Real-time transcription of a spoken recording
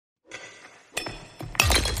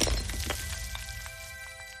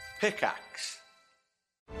Pickaxe.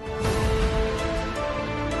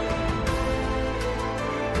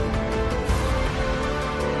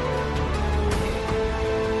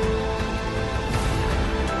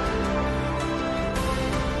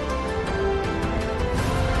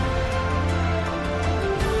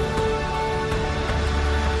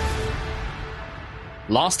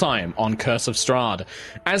 Last time on Curse of Strahd,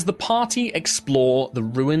 as the party explore the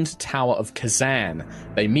ruined Tower of Kazan,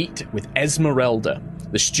 they meet with Esmeralda,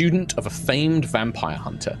 the student of a famed vampire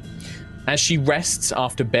hunter. As she rests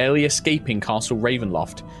after barely escaping Castle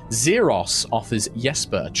Ravenloft, Xeros offers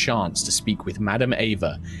Jesper a chance to speak with Madame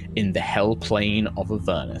Ava in the Hell Plane of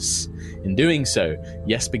Avernus. In doing so,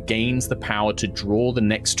 Jesper gains the power to draw the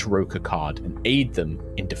next Taroka card and aid them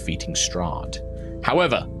in defeating Strahd.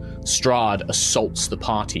 However, Strahd assaults the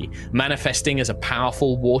party. Manifesting as a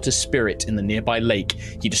powerful water spirit in the nearby lake,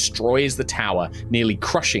 he destroys the tower, nearly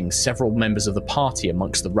crushing several members of the party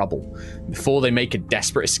amongst the rubble, before they make a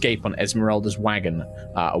desperate escape on Esmeralda's wagon,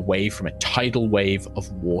 away from a tidal wave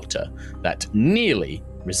of water that nearly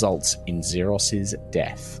results in Xeros's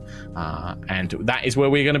death. And that is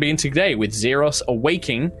where we're going to be in today, with Xeros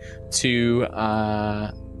awaking to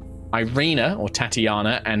Irina, or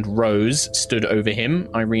Tatiana, and Rose stood over him,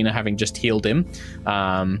 Irina having just healed him.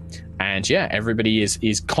 And yeah, everybody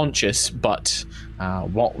is conscious, but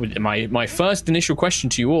my first initial question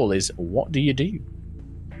to you all is, what do you do?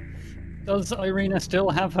 Does Irina still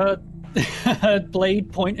have her, her blade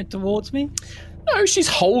pointed towards me? No, she's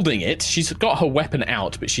holding it. She's got her weapon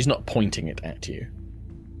out, but she's not pointing it at you.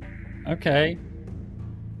 Okay,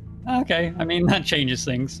 I mean, that changes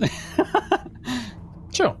things.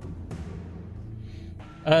 Sure.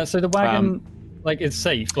 So the wagon, it's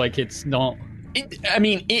safe. Like, it's not...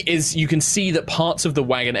 It is. You can see that parts of the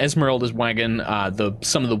wagon, Esmeralda's wagon,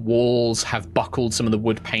 some of the walls have buckled, some of the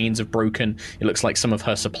wood panes have broken. It looks like some of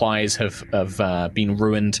her supplies have been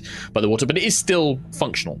ruined by the water, but it is still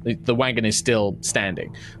functional. The wagon is still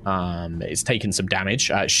standing. It's taken some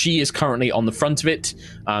damage. She is currently on the front of it.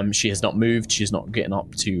 She has not moved. She's not getting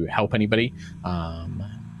up to help anybody.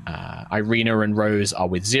 Irina and Rose are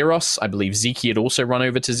with Xeros. I believe Zeke had also run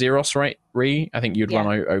over to Xeros, right, Ree? I think you'd run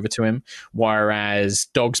over to him. Whereas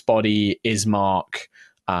Dog's Body, Ismark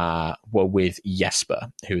were with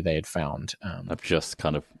Jesper, who they had found. I've just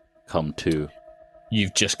kind of come to.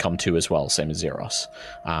 You've just come to as well, same as Xeros.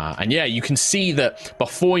 And yeah, you can see that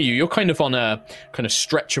before you, you're kind of on a kind of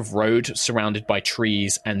stretch of road surrounded by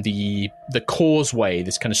trees, and the causeway,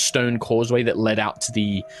 this kind of stone causeway that led out to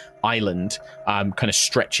the island, kind of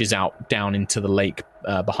stretches out down into the lake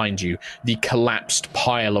behind you. The collapsed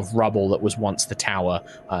pile of rubble that was once the tower,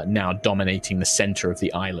 now dominating the center of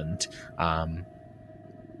the island.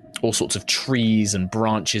 All sorts of trees and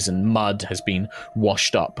branches and mud has been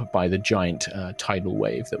washed up by the giant tidal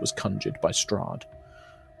wave that was conjured by Strahd.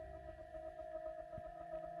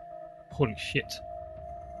 Holy shit.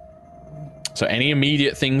 So any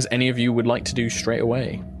immediate things any of you would like to do straight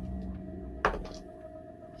away?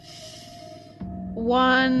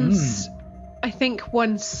 I think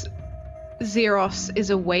once Xeros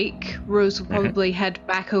is awake, Rose will probably head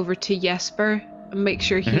back over to Jesper and make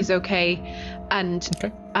sure he's okay, and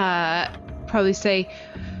probably say,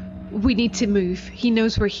 we need to move. He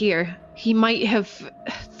knows we're here. He might have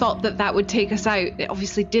thought that would take us out. It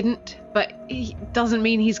obviously didn't, but it doesn't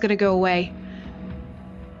mean he's going to go away.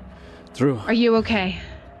 True. Are you okay?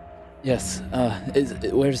 Yes.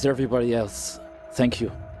 Where's everybody else? Thank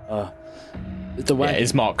you.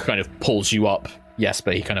 Ismark kind of pulls you up. Yes,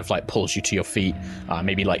 but he kind of like pulls you to your feet,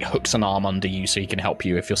 maybe like hooks an arm under you so he can help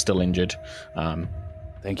you if you're still injured.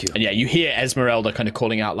 Thank you. And yeah, you hear Esmeralda kind of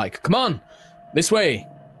calling out like, come on, this way.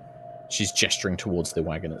 She's gesturing towards the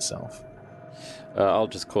wagon itself. I'll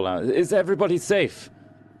just call out, is everybody safe?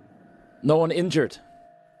 No one injured?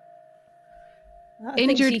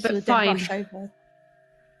 Injured but fine. I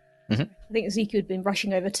think Zeke had been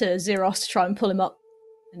rushing over to Xeros to try and pull him up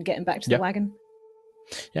and get him back to the wagon.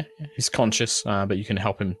 Yeah, he's conscious, but you can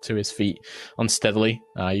help him to his feet unsteadily.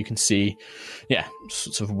 You can see,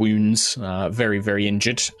 sorts of wounds, very, very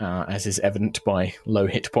injured, as is evident by low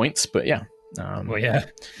hit points. But yeah. And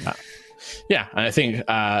I think,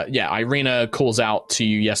 Irina calls out to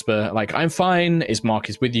you, Jesper, like, I'm fine. Ismark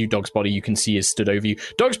is with you. Dog's Body, you can see, is stood over you.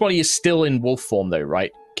 Dog's Body is still in wolf form, though,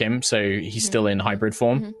 right, Kim? So he's still in hybrid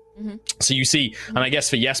form. So you see, and I guess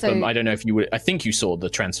for Jesper, I don't know if you would, I think you saw the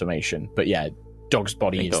transformation, but yeah, Dog's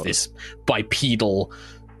Body is this bipedal,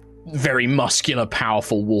 very muscular,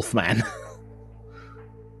 powerful wolf man.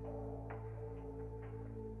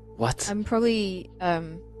 What? I'm probably,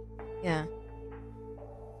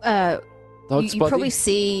 Dog's you body? probably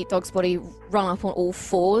see Dog's body run up on all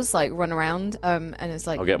fours, like run around, and it's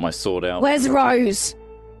like, I'll get my sword out. "Where's Rose?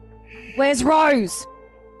 Where's Rose?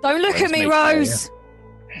 Don't look at me, Rose!"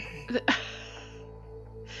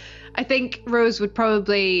 I think Rose would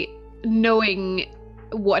probably, knowing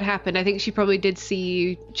what happened, I think she probably did see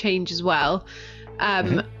you change as well.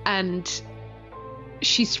 And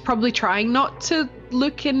she's probably trying not to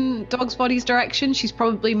look in Dog's body's direction. She's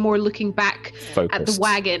probably more looking back at the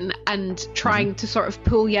wagon and trying to sort of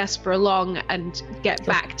pull Jesper along and get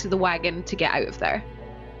back to the wagon to get out of there.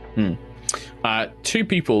 Two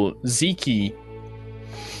people, Zeke,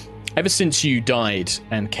 ever since you died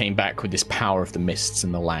and came back with this power of the mists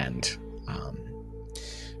and the land,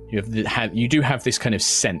 you do have this kind of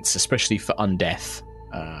sense, especially for undeath,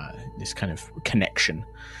 this kind of connection.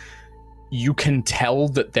 You can tell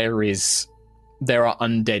that there are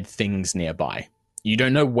undead things nearby. You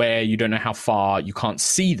don't know where, you don't know how far, you can't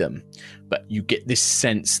see them, but you get this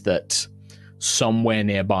sense that somewhere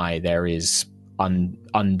nearby there is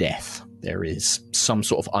undeath. There is some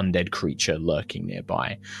sort of undead creature lurking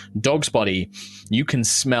nearby. Dog's body, you can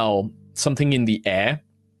smell something in the air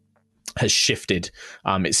has shifted.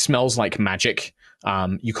 It smells like magic.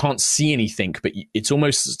 You can't see anything, but it's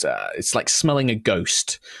almost it's like smelling a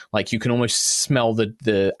ghost. Like you can almost smell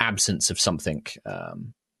the absence of something,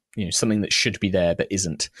 something that should be there but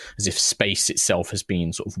isn't, as if space itself has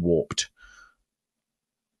been sort of warped.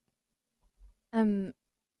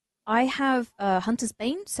 I have Hunter's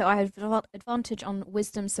Bane, so I have advantage on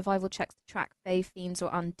Wisdom survival checks to track Fae, fiends,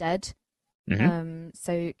 or undead.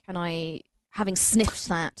 So can I, having sniffed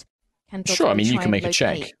that, can sure? I mean, you can make a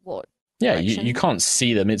check. What? Yeah, you can't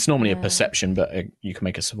see them. It's normally a perception, but you can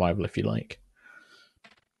make a survival if you like.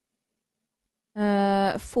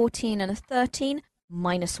 14 and a 13,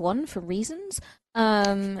 -1 for reasons.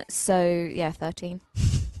 So yeah, 13.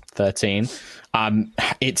 13.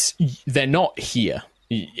 They're not here.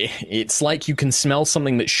 It's like you can smell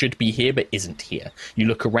something that should be here but isn't here. You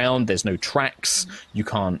look around, there's no tracks, you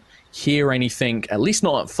can't hear anything, at least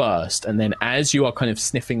not at first, and then as you are kind of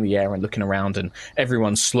sniffing the air and looking around and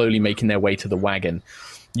everyone's slowly making their way to the wagon,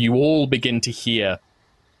 you all begin to hear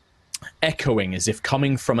echoing as if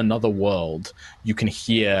coming from another world. You can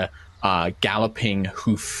hear galloping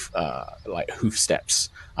hoof steps,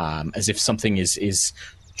 as if something is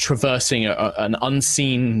traversing an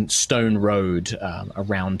unseen stone road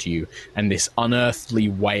around you, and this unearthly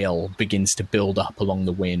wail begins to build up along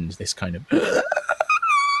the wind, this kind of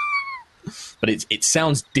but it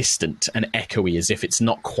sounds distant and echoey, as if it's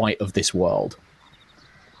not quite of this world.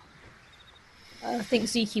 I think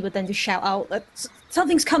Zeke would then just shout out that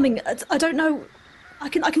something's coming. I don't know. I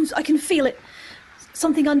can feel it.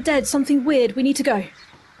 Something undead, something weird. We need to go.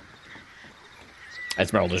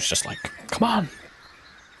 Esmeralda's just like, come on.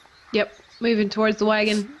 Yep, moving towards the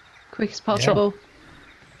wagon, quick as possible.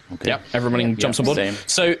 Okay. Yep, everybody jumps on board. Same.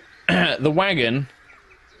 So the wagon.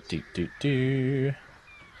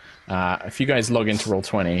 If you guys log into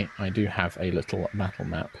Roll20, I do have a little battle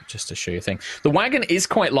map just to show you a thing. The wagon is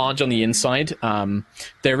quite large on the inside.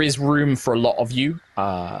 There is room for a lot of you.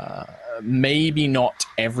 Maybe not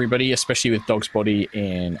everybody, especially with Dog's body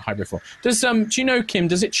in hybrid form. Do you know, Kim,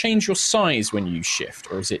 does it change your size when you shift,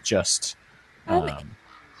 or is it just...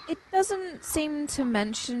 It doesn't seem to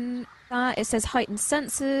mention that. It says heightened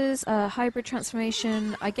senses, hybrid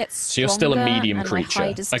transformation. I get stronger, so you're still a medium and creature. My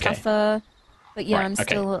hide is tougher. But yeah, right, I'm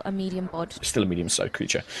still a medium bod. Still a medium-sized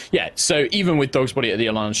creature. Yeah, so even with Dog's body at the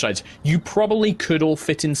large sides, you probably could all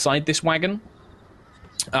fit inside this wagon.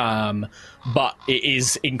 But it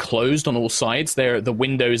is enclosed on all sides. The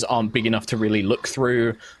windows aren't big enough to really look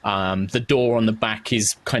through. The door on the back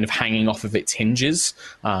is kind of hanging off of its hinges.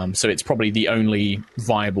 So it's probably the only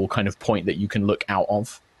viable kind of point that you can look out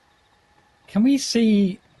of. Can we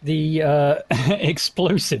see the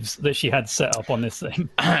explosives that she had set up on this thing?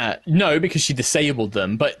 No, because she disabled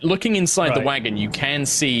them. But looking inside the wagon, you can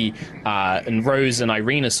see, and Rose and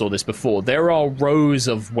Irina saw this before, there are rows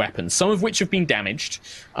of weapons, some of which have been damaged,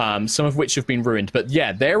 some of which have been ruined. But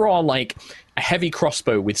yeah, there are like a heavy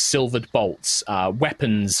crossbow with silvered bolts,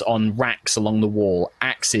 weapons on racks along the wall,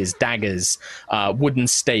 axes, daggers, wooden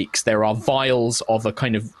stakes. There are vials of a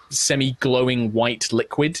kind of semi-glowing white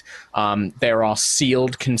liquid. There are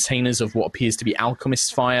sealed containers of what appears to be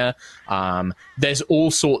alchemist's fire. There's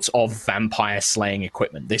all sorts of vampire slaying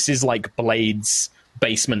equipment. This is like Blade's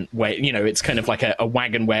basement where, it's kind of like a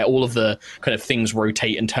wagon where all of the kind of things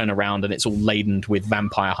rotate and turn around, and it's all laden with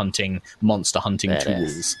vampire hunting, monster hunting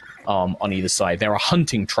tools on either side. There are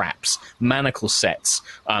hunting traps, manacle sets.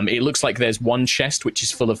 It looks like there's one chest which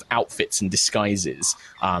is full of outfits and disguises.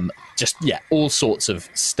 All sorts of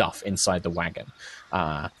stuff inside the wagon.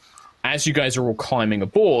 As you guys are all climbing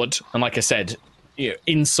aboard, and like I said,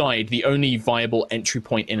 inside, the only viable entry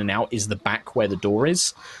point in and out is the back where the door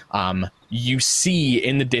is. You see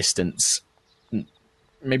in the distance,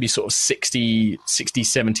 maybe sort of 60,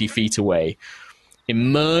 70 feet away,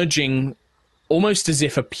 emerging almost as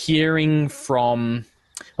if appearing from,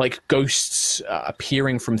 like ghosts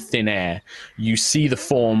appearing from thin air. You see the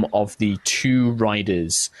form of the two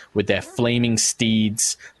riders with their flaming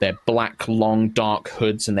steeds, their black, long, dark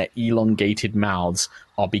hoods, and their elongated mouths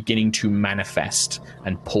are beginning to manifest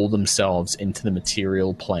and pull themselves into the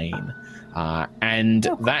material plane. And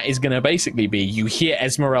that is going to basically be, you hear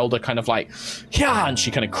Esmeralda kind of like, yeah, and she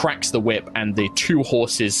kind of cracks the whip, and the two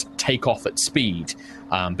horses take off at speed.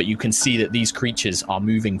 But you can see that these creatures are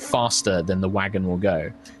moving faster than the wagon will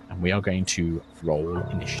go. And we are going to roll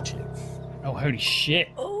initiative. Oh, holy shit.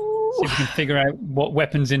 See if we can figure out what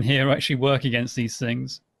weapons in here actually work against these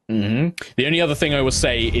things. Mm-hmm. The only other thing I will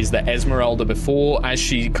say is that Esmeralda, as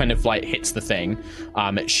she kind of like hits the thing,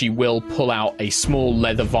 she will pull out a small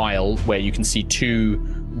leather vial where you can see two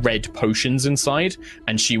red potions inside,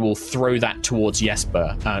 and she will throw that towards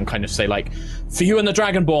Jesper and kind of say like, for you and the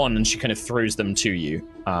Dragonborn, and she kind of throws them to you.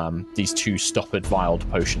 These two stoppered vialed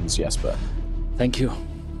potions, Jesper. Thank you.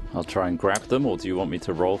 I'll try and grab them, or do you want me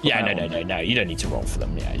to roll for them? No. You don't need to roll for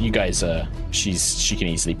them. Yeah, you guys, she can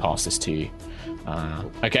easily pass this to you.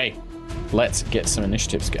 Okay, let's get some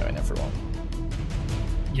initiatives going, everyone.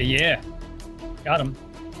 Yeah. Got him.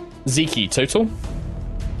 Zeke, total?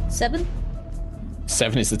 7.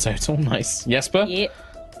 7 is the total. Nice. Jesper? Yep.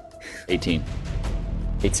 18.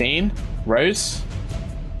 18. Rose?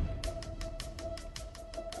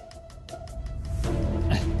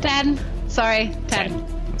 10. Sorry, 10.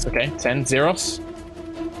 That's okay. 10. Zeros?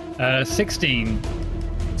 16.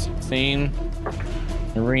 16.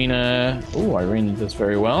 Irina. Oh, Irina does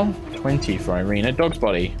very well. 20 for Irina. Dog's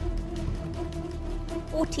body.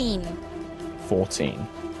 14. 14.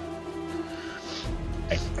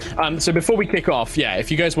 Okay. So before we kick off,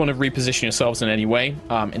 if you guys want to reposition yourselves in any way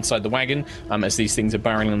inside the wagon, as these things are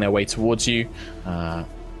barreling their way towards you,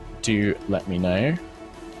 do let me know.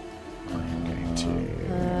 I'm going to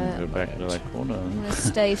go back to that corner. I'm going to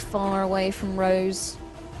stay far away from Rose.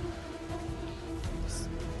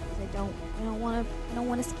 I don't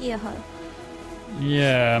want to scare her.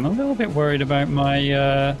 Yeah, I'm a little bit worried about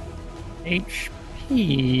my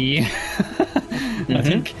HP. I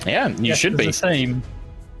think. Yeah, you should be the same.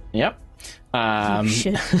 Yep. You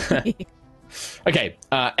should be. Okay,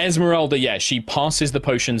 Esmeralda, she passes the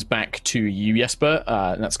potions back to you, Jesper.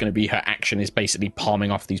 That's going to be her action, is basically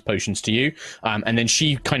palming off these potions to you. And then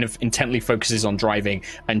she kind of intently focuses on driving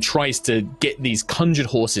and tries to get these conjured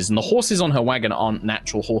horses. And the horses on her wagon aren't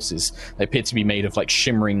natural horses. They appear to be made of like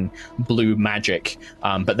shimmering blue magic.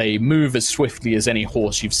 But they move as swiftly as any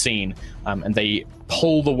horse you've seen. And they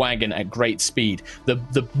pull the wagon at great speed.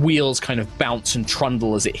 The wheels kind of bounce and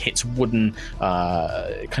trundle as it hits wooden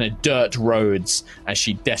kind of dirt roads as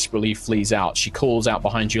she desperately flees out. She calls out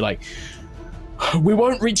behind you like, we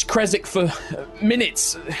won't reach Kresik for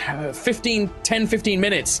minutes, 10-15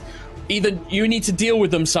 minutes. Either you need to deal with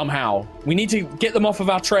them somehow. We need to get them off of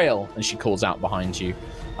our trail. And she calls out behind you.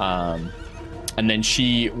 And then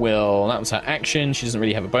she will, that was her action. She doesn't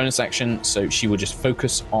really have a bonus action, so she will just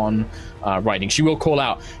focus on riding. She will call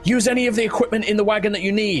out, use any of the equipment in the wagon that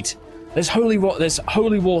you need. There's holy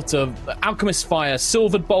water, alchemist fire,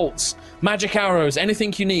 silvered bolts, magic arrows,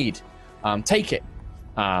 anything you need. Take it.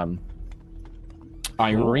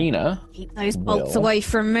 Irina. Keep those bolts away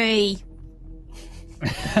from me.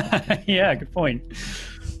 Yeah, good point.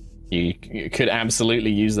 You could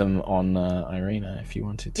absolutely use them on Irina if you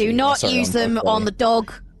wanted to. Do not use them on the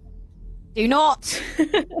dog. Do not.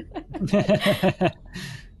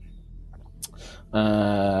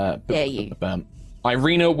 Dare you.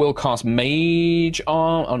 Irina will cast Mage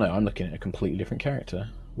Arm. Oh no, I'm looking at a completely different character.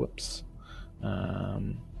 Whoops.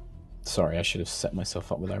 Sorry, I should have set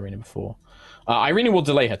myself up with Irina before. Irina will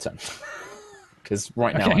delay her turn. Because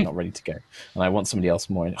right now I'm not ready to go. And I want somebody else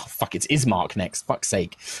more. Oh, fuck, it's Ismark next. Fuck's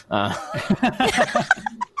sake.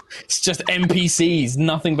 It's just NPCs.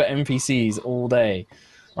 Nothing but NPCs all day.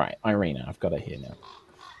 Right, Irina. I've got her here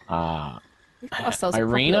now. We've got ourselves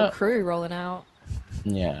Irina, a proper crew rolling out.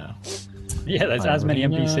 Yeah. Yeah, there's as many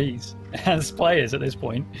NPCs as players at this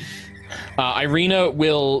point. Irina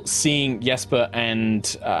will, seeing Jesper and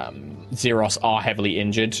Zeros are heavily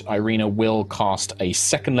injured, Irina will cast a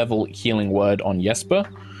second level healing word on Jesper.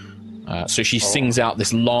 So she sings out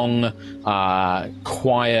this long,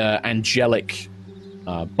 choir, angelic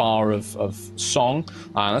bar of song.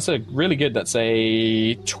 That's a really good. That's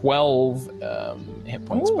a 12 hit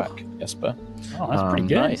points back, Jesper. Oh, that's pretty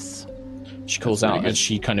good. Nice. She calls out as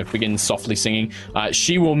she kind of begins softly singing.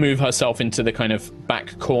 She will move herself into the kind of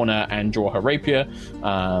back corner and draw her rapier.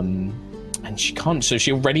 And she can't, so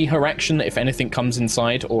she'll ready her action. If anything comes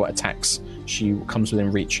inside or attacks, she comes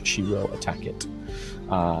within reach, she will attack it.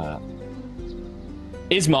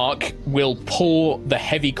 Ismark will pull the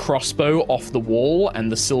heavy crossbow off the wall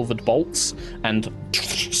and the silvered bolts and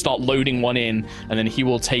start loading one in, and then he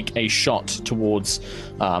will take a shot towards...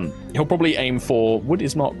 he'll probably aim for... Would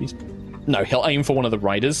Ismark be... No, he'll aim for one of the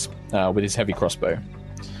riders with his heavy crossbow.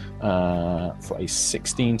 For a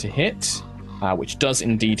 16 to hit, which does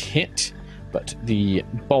indeed hit, but the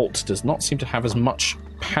bolt does not seem to have as much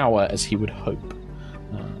power as he would hope.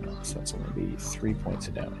 So that's going to be 3 points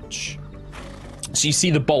of damage. So you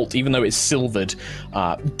see the bolt, even though it's silvered,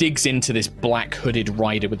 digs into this black hooded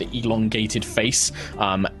rider with the elongated face,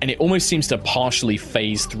 and it almost seems to partially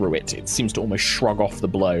phase through it. It seems to almost shrug off the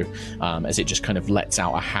blow as it just kind of lets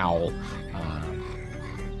out a howl.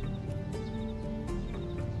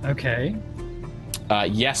 Okay.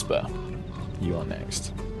 Jesper, you are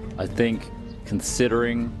next. I think,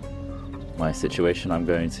 considering my situation, I'm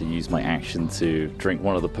going to use my action to drink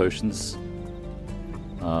one of the potions.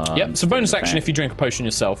 Yep, so bonus action if you drink a potion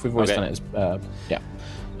yourself. We've always done it as... yeah.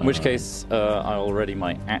 In which case, I'll ready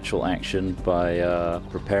my actual action by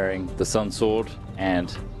preparing the Sun Sword,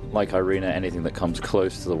 and like Irina, anything that comes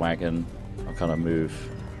close to the wagon, I'll kind of move.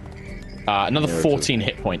 Another 14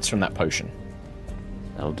 hit points from that potion.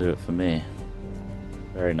 That'll do it for me.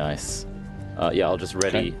 Very nice. Yeah, I'll just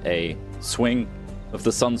ready a swing of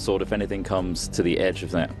the Sun Sword if anything comes to the edge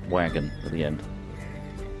of that wagon at the end.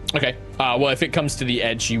 Okay. Well, if it comes to the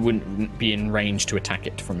edge, you wouldn't be in range to attack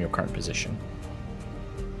it from your current position.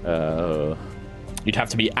 You'd have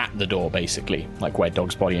to be at the door, basically, like where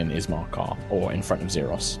Dog's Body and Ismark are, or in front of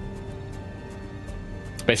Zeros.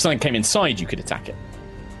 But if something came inside, you could attack it.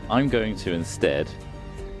 I'm going to instead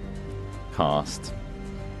cast...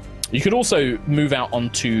 You could also move out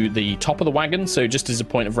onto the top of the wagon, so just as a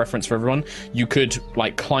point of reference for everyone, you could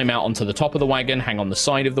like climb out onto the top of the wagon, hang on the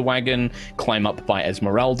side of the wagon, climb up by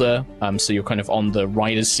Esmeralda, so you're kind of on the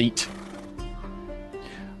rider's seat.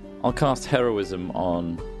 I'll cast Heroism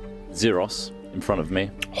on Zeros in front of me.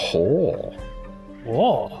 Oh.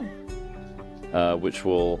 Whoa. Which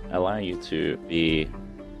will allow you to be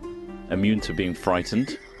immune to being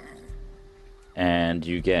frightened, and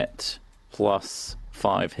you get plus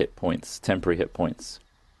 5 hit points, temporary hit points.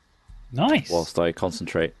 Nice. Whilst I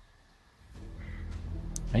concentrate.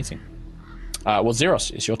 Amazing. Well, Zeros,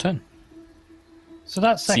 it's your turn. So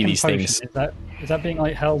that second potion, things. is that being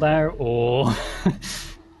like held out, or?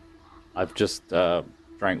 I've just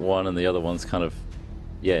drank one, and the other one's kind of,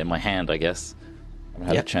 in my hand, I guess. I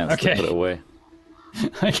haven't had a chance to put it away.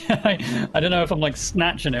 I don't know if I'm like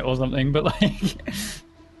snatching it or something, but like.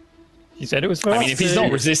 You said it was for I mean, if he's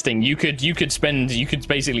not resisting, you could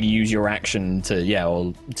basically use your action to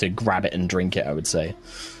or to grab it and drink it, I would say.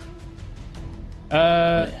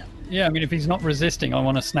 Yeah, I mean, if he's not resisting, I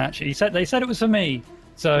want to snatch it. They said it was for me,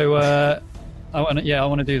 so I want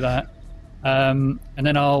to do that. And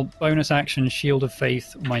then I'll bonus action Shield of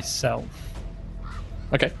Faith myself.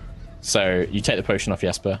 Okay. So you take the potion off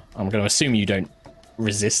Jesper. I'm going to assume you don't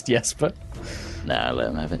resist Jesper. Nah, let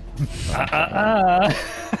him have it.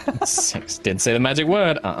 6. Didn't say the magic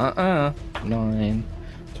word. 9, 12,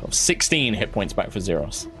 16 hit points back for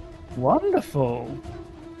Zeros. Wonderful.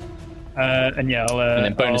 And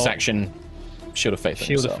then bonus action, Shield of Faith.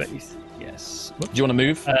 Shield of Faith. Yes. Do you want to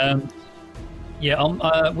move?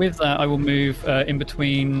 With that, I will move in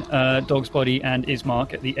between Dog's Body and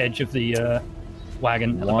Ismark at the edge of the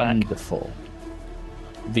wagon at the back. Wonderful.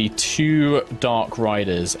 The 2 Dark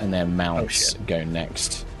Riders and their mounts go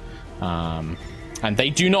next. And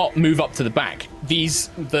they do not move up to the back.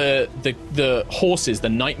 The horses, the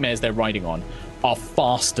nightmares they're riding on, are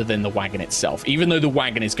faster than the wagon itself. Even though the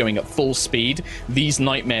wagon is going at full speed, these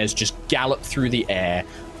nightmares just gallop through the air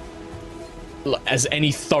as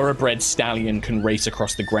any thoroughbred stallion can race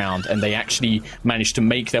across the ground, and they actually manage to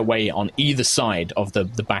make their way on either side of the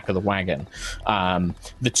back of the wagon.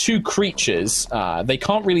 The 2 creatures, they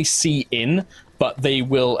can't really see in, but they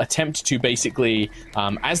will attempt to basically,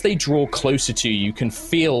 as they draw closer to you, you can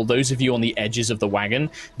feel, those of you on the edges of the wagon,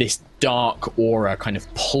 this dark aura kind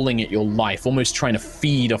of pulling at your life, almost trying to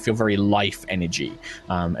feed off your very life energy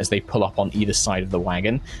as they pull up on either side of the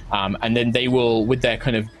wagon. And then they will, with their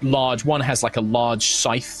kind of large, one has like a large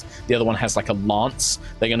scythe, the other one has like a lance.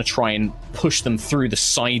 They're going to try and push them through the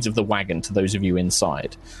sides of the wagon to those of you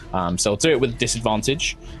inside. So I'll do it with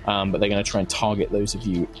disadvantage, but they're going to try and target those of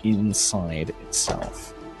you inside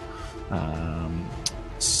itself.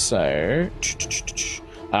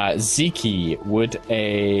 Zeke, would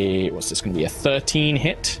what's this going to be, a 13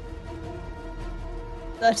 hit?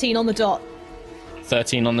 13 on the dot.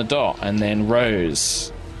 13 on the dot. And then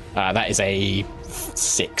Rose, that is a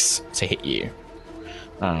 6 to hit you.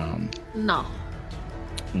 No.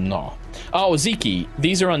 Oh, Zeke,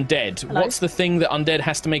 these are undead. Hello? What's the thing that undead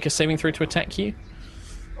has to make a saving throw to attack you?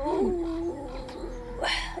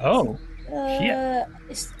 Oh. Let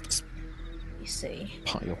me see.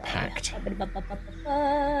 Part of your pact.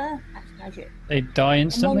 They die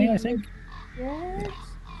instantly, I think. Yes.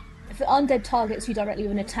 If the undead targets you directly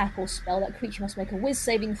with an attack or spell, that creature must make a Wiz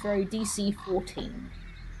saving throw DC 14.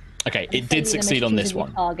 Okay, it did succeed on this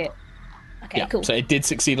one. Target. Okay, Yeah, cool. so it did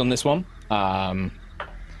succeed on this one.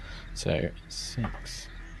 So 6,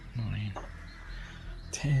 9,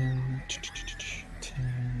 10,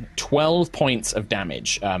 12 points of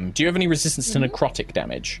damage. Do you have any resistance to necrotic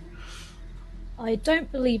damage? I don't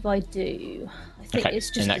believe I do. I think Okay, it's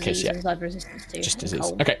just in that case, diseases yeah. I have resistance to. Just and disease.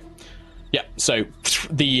 cold. Okay. Yeah, so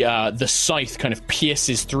the scythe kind of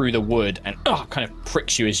pierces through the wood and kind of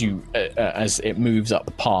pricks you as it moves up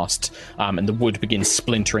past, and the wood begins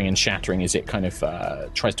splintering and shattering as it kind of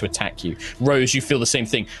tries to attack you. Rose, you feel the same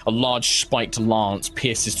thing. A large spiked lance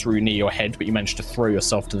pierces through near your head, but you manage to throw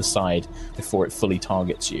yourself to the side before it fully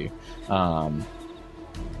targets you.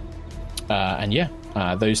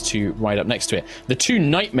 Those two ride up next to it. The two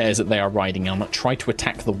nightmares that they are riding on try to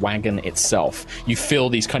attack the wagon itself. You feel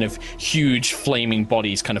these kind of huge flaming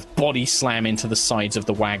bodies kind of body slam into the sides of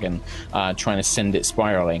the wagon, trying to send it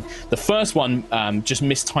spiraling. The first one just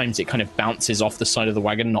mistimes it, kind of bounces off the side of the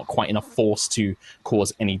wagon, not quite enough force to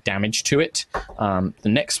cause any damage to it. The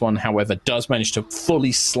next one, however, does manage to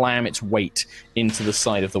fully slam its weight into the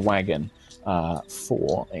side of the wagon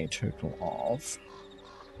for a total of...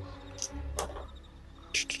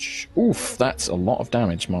 Oof, that's a lot of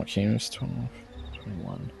damage, Mark Hughes. 12,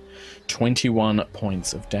 21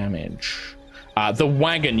 points of damage. The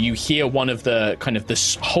wagon, you hear one of the kind of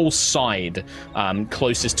this whole side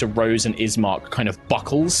closest to Rose and Ismark kind of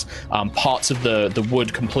buckles. Parts of the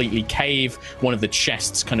wood completely cave. One of the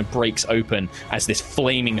chests kind of breaks open as this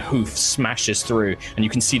flaming hoof smashes through, and you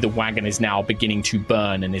can see the wagon is now beginning to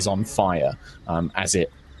burn and is on fire as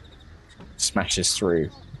it smashes through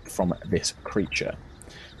from this creature.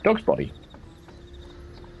 Dog's body.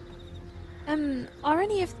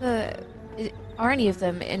 Are any of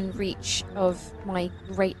them in reach of my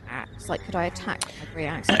great axe? Like, could I attack my great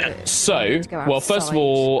axe? First of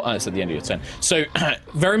all, it's at the end of your turn. So,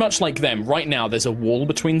 very much like them, right now there's a wall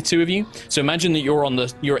between the two of you. So imagine that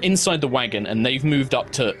you're inside the wagon and they've moved up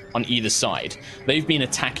to on either side. They've been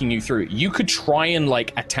attacking you through. You could try and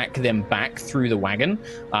attack them back through the wagon.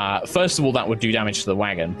 First of all, that would do damage to the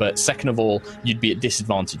wagon, but second of all, you'd be at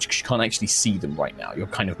disadvantage because you can't actually see them right now. You're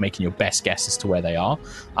kind of making your best guess as to where they are.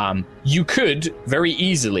 You could very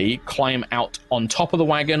easily climb out on top of the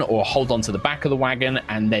wagon or hold on to the back of the wagon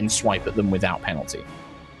and then swipe at them without penalty.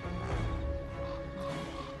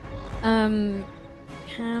 I'll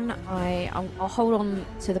hold on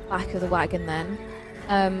to the back of the wagon then.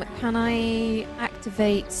 Can I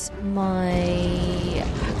activate my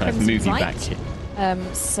Crimson move you Light? back here.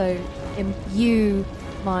 So imbue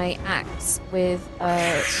my axe with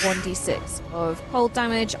 1d6 of cold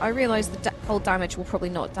damage. I realise the cold damage will probably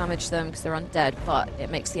not damage them because they're undead, but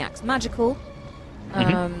it makes the axe magical.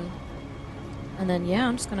 And then,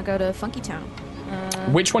 I'm just going to go to Funky Town.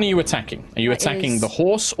 Which one are you attacking? Are you attacking the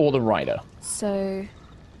horse or the rider? So,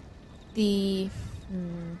 no,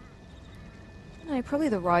 probably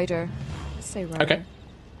the rider. Let's say rider. Okay.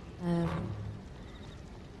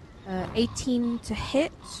 18 to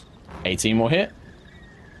hit. 18 will hit.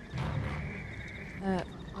 5,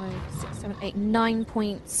 6, 7, 8, 9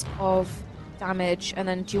 points of damage. And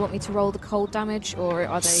then, do you want me to roll the cold damage, or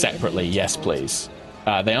are they separately? immune to Yes, cold? please.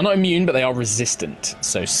 They are not immune, but they are resistant.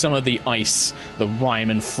 So some of the ice, the rime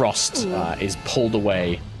and frost, is pulled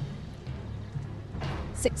away.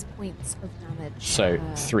 6 points of damage. So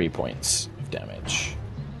 3 points of damage.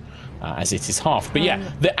 As it is half. But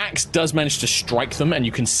the axe does manage to strike them, and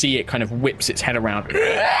you can see it kind of whips its head around.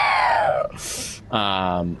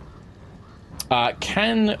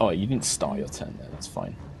 Oh, you didn't start your turn there. That's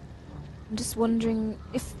fine. I'm just wondering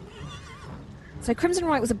if... So Crimson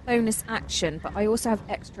Right was a bonus action, but I also have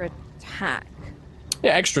extra attack.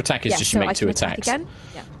 Yeah, extra attack is just you make 2 attacks. Again?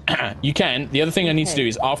 Yeah. You can. The other thing I need to do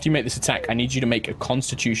is after you make this attack, I need you to make a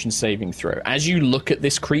Constitution saving throw. As you look at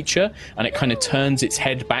this creature and it kind of turns its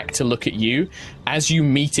head back to look at you, as you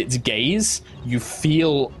meet its gaze, you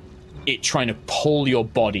feel it trying to pull your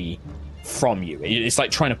body from you. It's like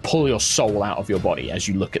trying to pull your soul out of your body as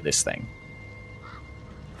you look at this thing.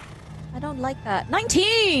 I don't like that.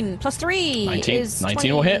 19 plus 3 is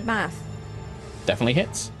 19 will hit. Math. Definitely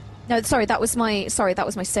hits. No, sorry, that was my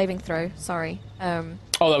saving throw. Sorry.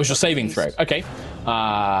 Oh, that was your saving throw. Okay.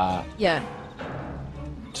 Yeah.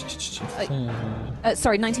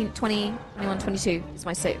 Sorry, 19, 20, 21, 22 is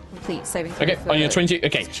my complete saving throw. Okay, on your 22.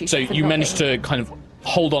 Okay, so you managed to kind of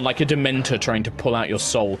hold on like a dementor trying to pull out your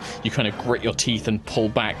soul. You kind of grit your teeth and pull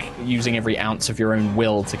back, using every ounce of your own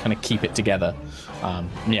will to kind of keep it together.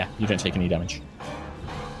 Yeah, you don't take any damage.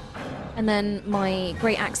 And then my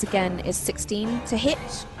Great Axe again is 16 to hit.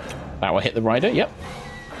 That will hit the rider, yep.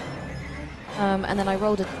 And then I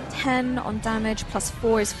rolled a 10 on damage, plus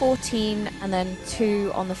 4 is 14, and then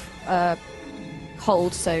 2 on the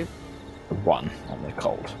cold, so... 1 on the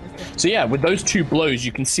cold. So yeah, with those 2 blows,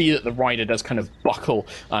 you can see that the rider does kind of buckle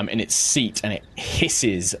in its seat, and it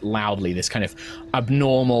hisses loudly, this kind of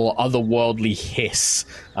abnormal, otherworldly hiss,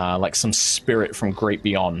 like some spirit from great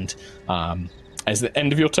beyond. As the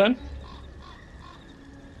end of your turn?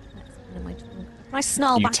 Can I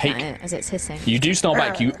snarl back at it as it's hissing? You do snarl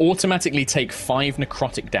back. You automatically take 5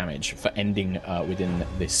 necrotic damage for ending within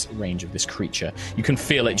this range of this creature. You can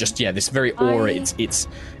feel it just, this very aura. It's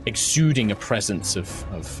exuding a presence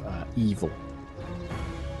of evil.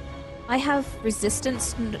 I have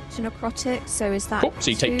resistance to necrotic, so is that cool.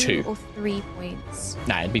 So you take 2 or 3 points?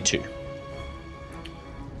 Nah, it'd be 2.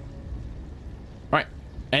 Right.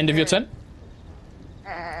 End of your turn?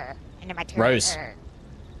 End of my turn. Rose.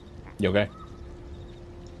 You'll go.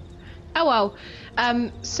 Oh, well.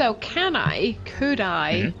 So could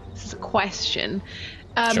I, this is a question.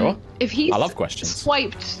 Sure. If he's I love questions.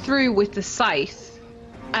 Swiped through with the scythe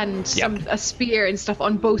and a spear and stuff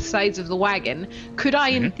on both sides of the wagon, could I,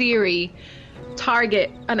 in theory,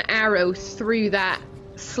 target an arrow through that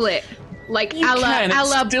slit? Like a la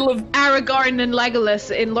Aragorn and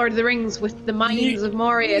Legolas in Lord of the Rings with the Mines of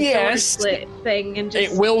Moria sword slit thing, and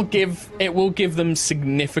just... It will give them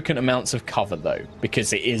significant amounts of cover though,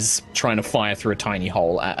 because it is trying to fire through a tiny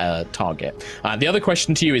hole at a target. The other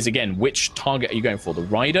question to you is again, which target are you going for, the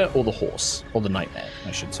rider or the horse, or the nightmare?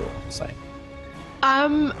 I should sort of say.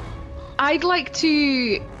 I'd like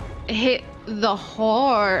to hit the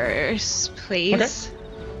horse, please. Okay.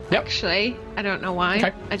 Yep. Actually, I don't know why.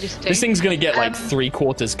 Okay. I just do. This thing's going to get like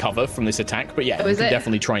 3/4 cover from this attack, but yeah, you can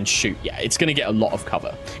definitely try and shoot. Yeah, it's going to get a lot of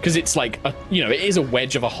cover because it's like it is a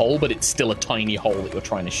wedge of a hole, but it's still a tiny hole that you're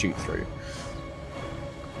trying to shoot through.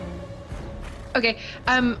 Okay,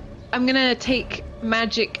 I'm gonna take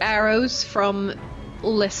magic arrows from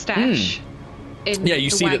Lestat. Yeah, you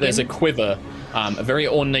see that there's a quiver. A very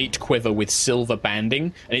ornate quiver with silver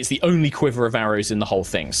banding, and it's the only quiver of arrows in the whole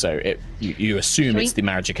thing, so you assume it's the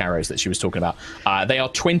magic arrows that she was talking about. They are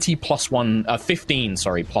 15 plus 1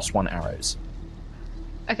 arrows.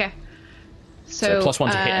 Okay. So plus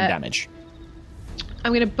 1 to hit and damage.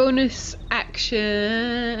 I'm going to bonus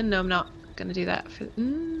action... No, I'm not going to do that.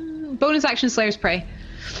 Bonus action Slayer's Prey.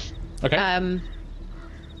 Okay.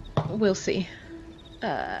 We'll see.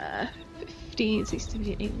 15, 16,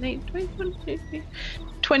 17, 18, 19, 20,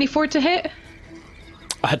 24 to hit.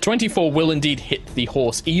 24 will indeed hit the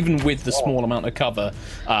horse, even with the small amount of cover.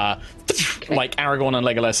 Like Aragorn and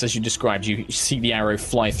Legolas, as you described, you see the arrow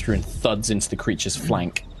fly through and thuds into the creature's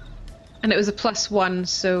flank. And it was a +1,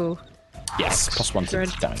 so... Yes, +1 to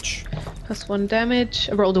damage. +1 damage.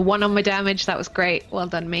 I rolled a 1 on my damage. That was great. Well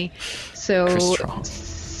done, me. So,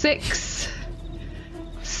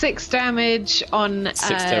 6 damage on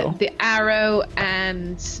the arrow,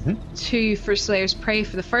 and 2 for Slayer's Prey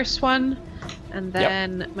for the first one. And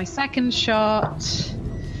then my second shot.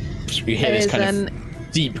 You hear this kind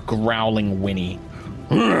of deep growling whinny.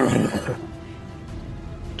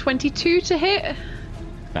 22 to hit.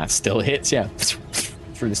 That still hits, yeah.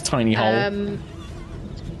 Through this tiny hole.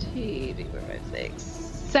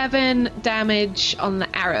 7 damage on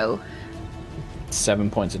the arrow. 7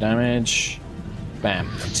 points of damage. Bam.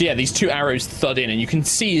 So yeah, these 2 arrows thud in, and you can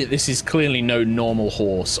see that this is clearly no normal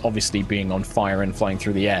horse, obviously being on fire and flying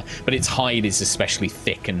through the air, but its hide is especially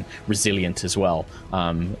thick and resilient as well,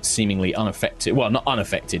 seemingly unaffected. Well, not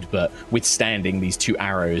unaffected, but withstanding these 2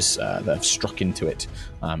 arrows that have struck into it,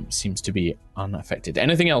 seems to be unaffected.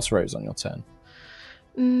 Anything else, Rose, on your turn?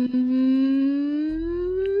 No,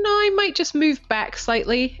 I might just move back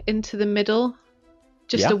slightly into the middle,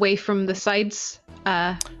 just away from the sides.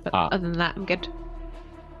 But other than that, I'm good.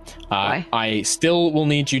 I still will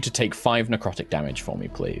need you to take 5 necrotic damage for me,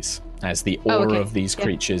 please, as the aura of these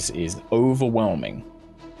creatures is overwhelming.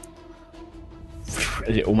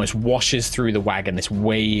 It almost washes through the wagon, this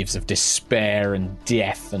waves of despair and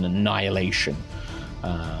death and annihilation.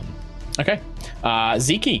 Okay.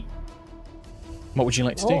 Ziki, what would you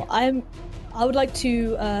like to do? I would like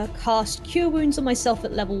to cast Cure Wounds on myself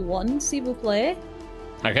at level 1, s'il vous plaît.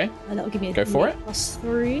 Okay. And that will give me a Go for it.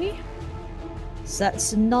 +3. So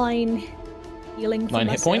that's 9 healing for 9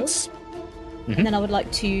 hit myself. points. Mm-hmm. And then I would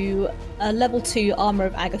like to level 2 Armor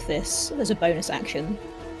of Agathis as a bonus action.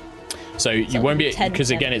 So you won't be,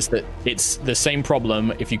 because again, it's the same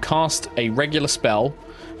problem. If you cast a regular spell,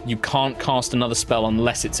 you can't cast another spell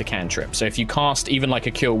unless it's a cantrip. So if you cast even like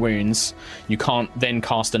a Cure Wounds, you can't then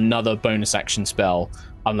cast another bonus action spell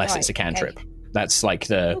unless it's a cantrip. Okay. That's like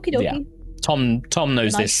the Tom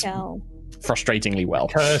knows this frustratingly well.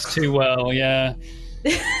 Curse too well, yeah.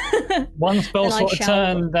 One spell slot a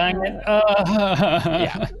turn, dang it.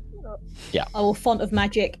 Yeah. I will Font of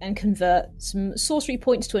Magic and convert some sorcery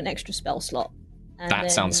points to an extra spell slot. And that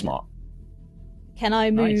sounds smart. Can I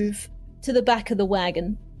move to the back of the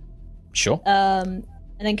wagon? Sure. And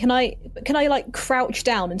then can I like crouch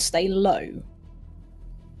down and stay low?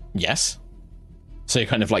 Yes. So you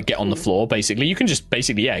kind of like get on the floor, basically. You can just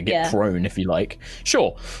basically, get prone if you like.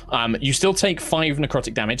 Sure. You still take 5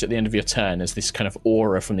 necrotic damage at the end of your turn as this kind of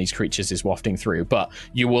aura from these creatures is wafting through. But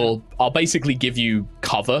I'll basically give you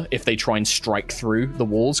cover if they try and strike through the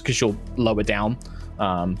walls, because you'll lower down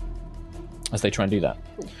as they try and do that.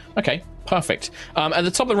 Okay, perfect. At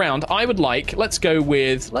the top of the round, I would like, let's go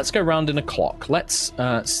round in a clock. Let's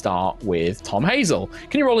start with Tom Hazel.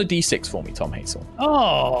 Can you roll a d6 for me, Tom Hazel?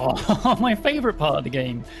 Oh, my favourite part of the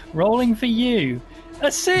game. Rolling for you.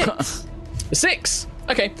 A 6. A 6.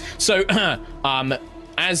 Okay, so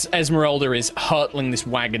as Esmeralda is hurtling this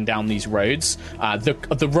wagon down these roads,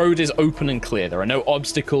 the road is open and clear. There are no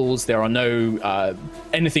obstacles. There are no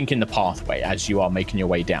anything in the pathway as you are making your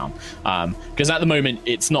way down. Because at the moment,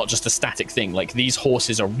 it's not just a static thing. Like, these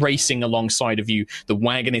horses are racing alongside of you. The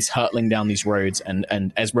wagon is hurtling down these roads,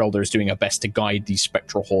 and Esmeralda is doing her best to guide these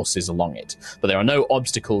spectral horses along it. But there are no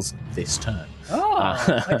obstacles this turn. Oh,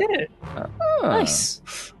 I did it. Nice.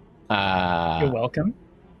 You're welcome.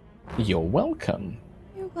 You're welcome.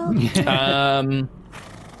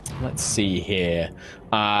 Let's see here.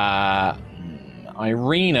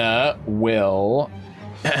 Irina will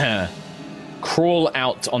crawl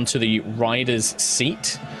out onto the rider's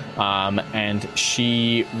seat, and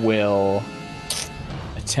she will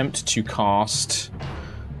attempt to cast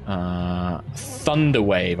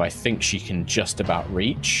Thunderwave. I think she can just about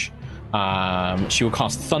reach. She will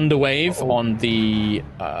cast Thunderwave on the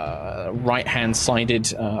right-hand sided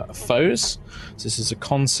foes. So this is a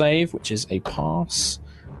con save, which is a pass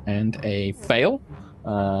and a fail.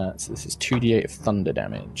 So this is 2d8 of thunder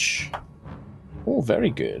damage. Oh, very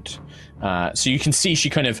good. So you can see she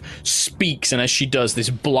kind of speaks, and as she does, this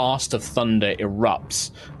blast of thunder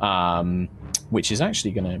erupts, which is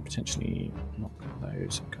actually going to potentially knock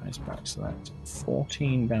those guys back. So that's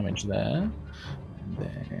 14 damage there.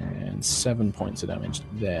 Then 7 points of damage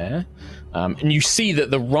there. And you see that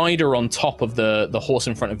the rider on top of the horse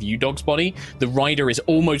in front of you, Dog's body, the rider is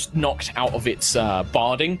almost knocked out of its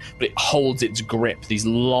barding, but it holds its grip. These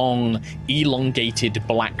long, elongated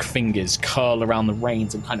black fingers curl around the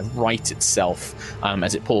reins and kind of right itself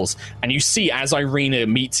as it pulls. And you see, as Irina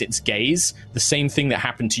meets its gaze, the same thing that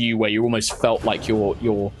happened to you, where you almost felt like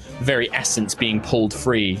your very essence being pulled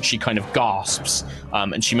free. She kind of gasps,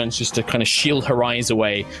 and she manages to kind of shield her eyes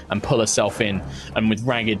away and pull herself in, and with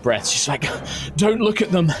ragged breath she's like, don't look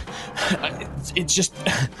at them, it's just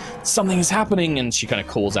something is happening, and she kind of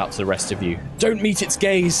calls out to the rest of you, don't meet its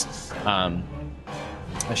gaze, as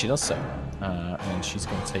she does so, and she's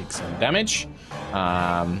going to take some damage.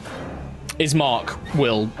 Ismark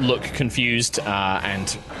will look confused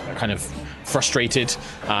and kind of frustrated.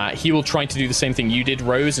 He will try to do the same thing you did,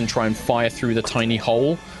 Rose, and try and fire through the tiny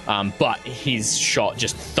hole, but his shot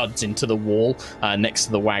just thuds into the wall next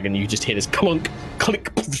to the wagon. You just hear this clunk,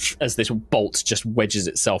 click, as this bolt just wedges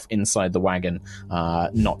itself inside the wagon,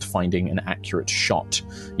 not finding an accurate shot.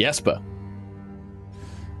 Jesper.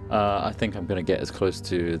 I think I'm going to get as close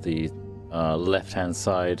to the left-hand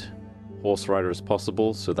side horse rider as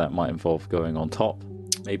possible, so that might involve going on top,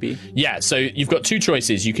 maybe. Yeah, so you've got two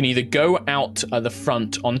choices. You can either go out the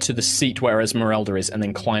front onto the seat where Esmeralda is and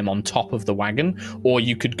then climb on top of the wagon, or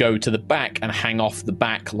you could go to the back and hang off the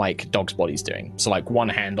back like Dog's Body's doing. So like one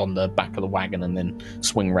hand on the back of the wagon and then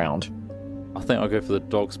swing round. I think I'll go for the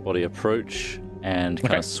Dog's Body approach and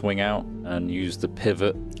kind of swing out and use the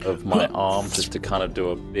pivot of my arm just to kind of do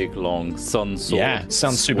a big long sun sword. Yeah,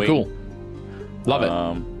 sounds super swing. cool. Love it.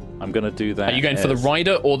 I'm going to do that. Are you going for the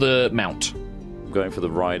rider or the mount? I'm going for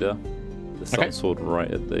the rider. The sun sword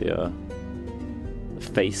right at the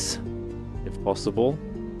face, if possible.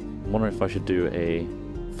 I'm wondering if I should do a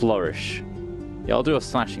flourish. Yeah, I'll do a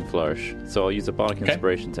slashing flourish. So I'll use a bardic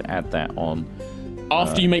inspiration to add that on.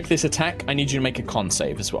 After you make this attack, I need you to make a con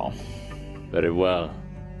save as well. Very well.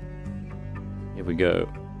 Here we go.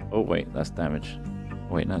 Oh, wait, that's damage.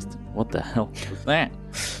 Wait, what the hell was that?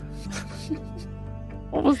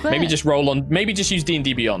 What was that? Maybe just roll on. Maybe just use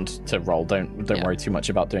D&D Beyond to roll. Don't worry too much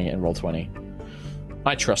about doing it in Roll20.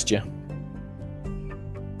 I trust you.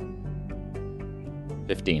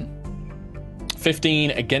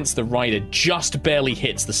 15 against the rider, just barely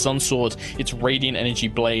hits the sun sword. Its radiant energy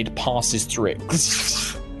blade passes through it.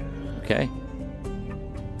 Okay.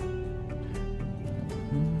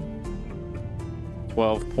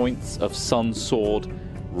 12 points of sun sword,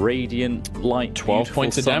 radiant light. 12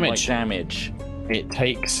 points of damage. It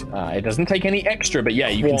takes. It doesn't take any extra, but yeah,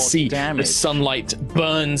 you can see the sunlight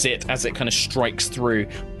burns it as it kind of strikes through,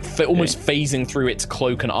 almost phasing through its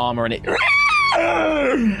cloak and armor, and it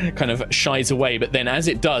kind of shies away. But then, as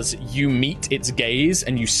it does, you meet its gaze,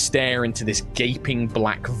 and you stare into this gaping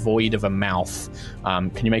black void of a mouth.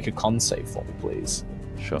 Can you make a con save for me, please?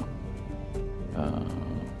 Sure.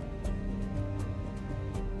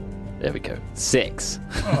 There we go. 6.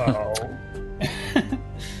 Oh.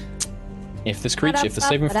 If the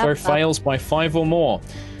saving throw fails by 5 or more,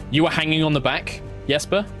 you are hanging on the back,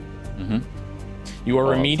 Jesper. Mm-hmm. You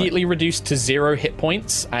are immediately reduced to 0 hit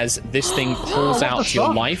points as this thing pulls out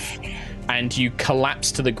your life, and you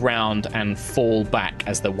collapse to the ground and fall back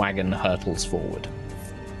as the wagon hurtles forward.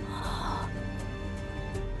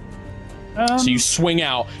 So you swing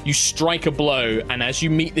out, you strike a blow, and as you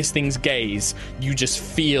meet this thing's gaze, you just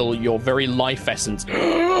feel your very life essence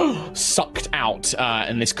sucked out,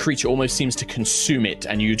 and this creature almost seems to consume it,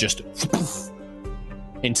 and you just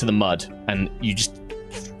into the mud, and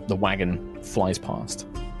the wagon flies past.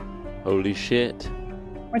 Holy shit.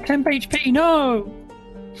 My temp HP, no!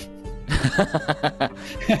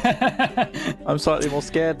 I'm slightly more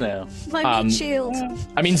scared now. My shield.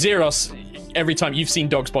 I mean, Xeros, every time you've seen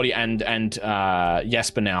Dog's Body and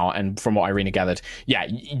Jesper now, and from what Irina gathered, yeah,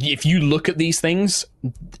 if you look at these things,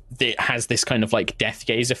 it has this kind of like death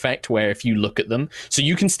gaze effect where if you look at them, so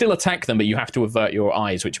you can still attack them, but you have to avert your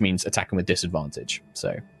eyes, which means attack them with disadvantage.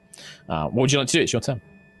 So, what would you like to do? It's your turn.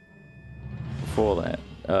 Before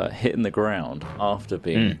that, hitting the ground after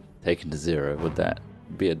being taken to 0, would that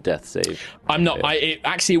be a death save? I'm not.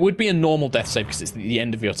 It would be a normal death save because it's the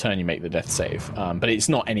end of your turn. You make the death save, but it's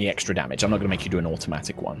not any extra damage. I'm not going to make you do an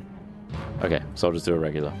automatic one. Okay, so I'll just do a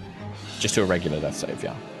regular. Just do a regular death save,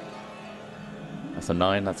 yeah. That's a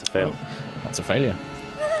 9. That's a fail. That's a failure.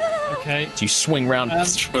 Okay. So you swing round.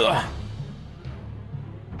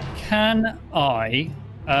 Can I?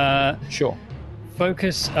 Sure.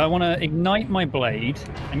 Focus. I want to ignite my blade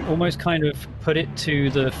and almost kind of put it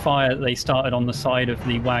to the fire that they started on the side of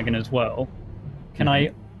the wagon as well. Can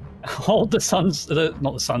I hold not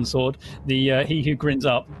the sun sword, the He Who Grins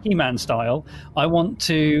Up, He-Man style? I want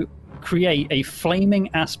to create a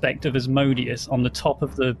flaming aspect of Asmodeus on the top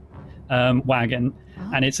of the wagon,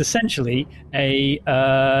 and it's essentially a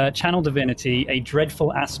channel divinity, a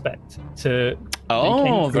dreadful aspect to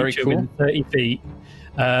very cool. Within 30 feet.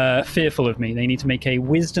 Fearful of me. They need to make a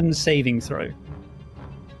wisdom saving throw.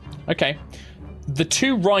 Okay. The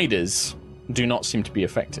 2 riders do not seem to be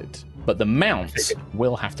affected, but the mounts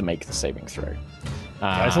will have to make the saving throw.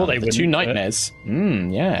 I thought they would. The 2 nightmares.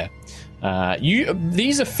 Yeah.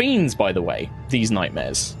 These are fiends, by the way. These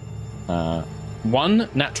nightmares. 1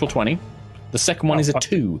 natural 20. The second one is a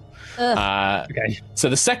 2. Okay. So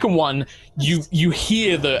the second one, you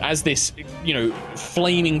hear as this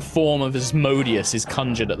flaming form of Asmodeus is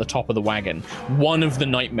conjured at the top of the wagon. One of the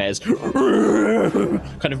nightmares kind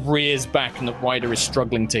of rears back, and the rider is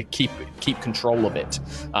struggling to keep control of it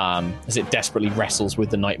as it desperately wrestles with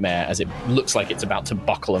the nightmare as it looks like it's about to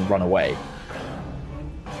buckle and run away.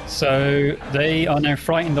 So they are now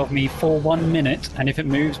frightened of me for 1 minute, and if it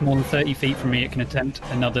moves more than 30 feet from me, it can attempt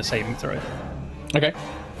another saving throw. Okay.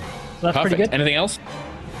 So that's Perfect. pretty good. Anything else?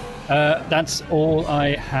 That's all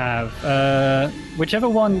I have. Whichever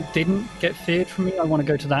one didn't get feared from me, I want to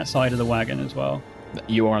go to that side of the wagon as well.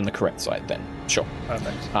 You are on the correct side then. Sure.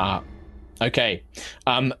 Perfect. Okay.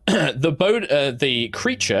 The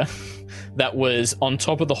creature that was on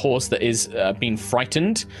top of the horse that is being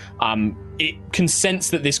frightened, it can sense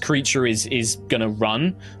that this creature is going to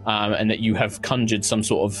run, and that you have conjured some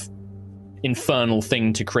sort of infernal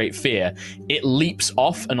thing to create fear. It leaps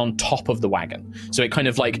off and on top of the wagon. So it kind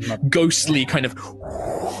of like ghostly kind of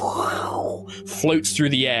floats through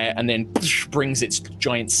the air and then brings its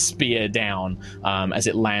giant spear down as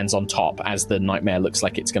it lands on top, as the nightmare looks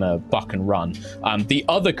like it's going to buck and run. The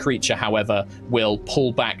other creature, however, will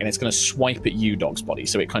pull back and it's going to swipe at you, Dog's Body.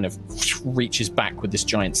 So it kind of reaches back with this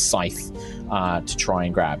giant scythe to try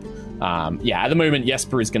and grab. At the moment,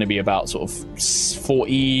 Jesper is going to be about sort of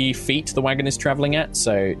 40 feet the wagon is traveling at,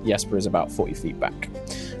 so Jesper is about 40 feet back.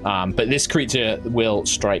 But this creature will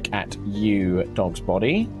strike at you, Dog's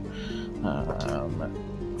Body. That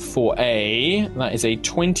is a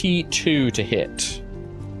 22 to hit.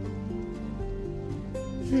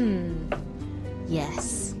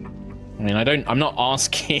 Yes. I mean, I'm not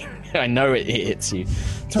asking. I know it hits you.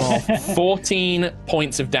 12, 14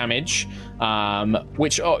 points of damage.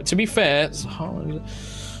 Which, to be fair,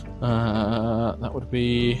 that would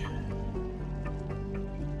be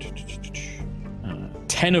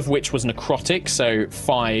 10 of which was necrotic, so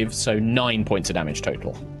 5, so 9 points of damage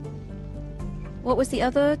total. What was the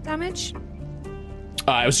other damage?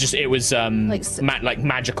 It was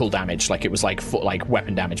magical damage, like it was like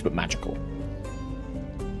weapon damage, but magical.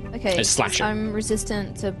 Okay, it's slashing. I'm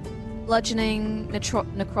resistant to bludgeoning,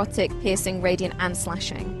 necrotic, piercing, radiant, and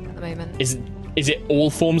slashing at the moment. Is it all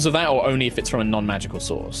forms of that, or only if it's from a non-magical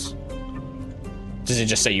source? Does it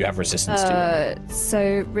just say you have resistance to it?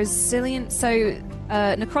 So resilient. So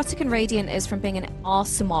necrotic and radiant is from being an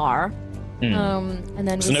Aasimar. And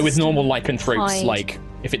then so no, with normal lycanthropes, like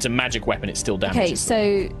if it's a magic weapon, it still damages. Okay,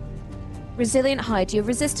 so resilient hide. You have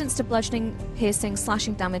resistance to bludgeoning, piercing,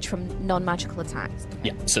 slashing damage from non-magical attacks. Okay.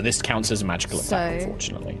 Yeah. So this counts as a magical attack,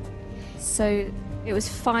 unfortunately. So it was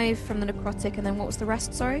 5 from the necrotic, and then what was the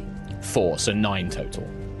rest? Sorry. 4, so 9 total.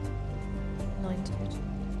 9 total.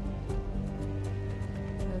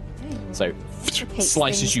 Okay. So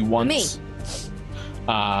slices you once.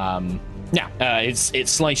 It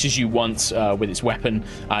slices you once with its weapon.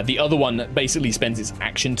 The other one basically spends its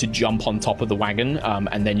action to jump on top of the wagon,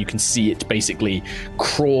 and then you can see it basically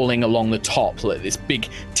crawling along the top, like this big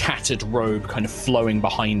tattered robe kind of flowing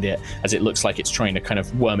behind it as it looks like it's trying to kind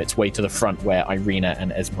of worm its way to the front where Irina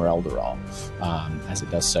and Esmeralda are, as it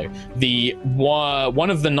does so. The one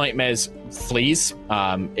of the nightmares flees.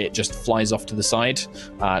 It just flies off to the side,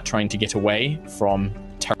 trying to get away from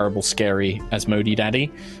terrible, scary Asmodee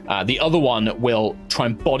Daddy. The other one will try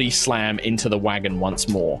and body slam into the wagon once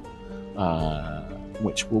more,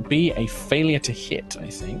 which will be a failure to hit, I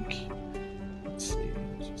think. Let's see.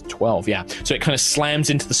 12, yeah. So it kind of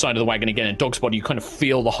slams into the side of the wagon again, and Dog's Body, you kind of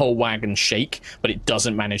feel the whole wagon shake, but it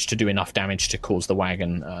doesn't manage to do enough damage to cause the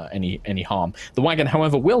wagon any harm. The wagon,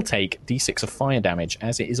 however, will take d6 of fire damage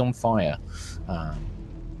as it is on fire.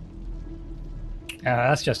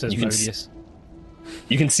 That's just Asmodeus.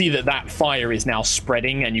 You can see that fire is now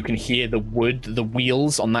spreading, and you can hear the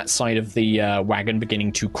wheels on that side of the wagon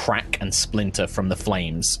beginning to crack and splinter from the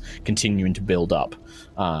flames, continuing to build up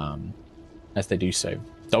as they do so.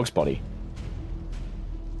 Dog's Body.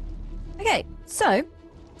 Okay, so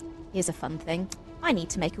here's a fun thing. I need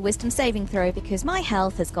to make a wisdom saving throw because my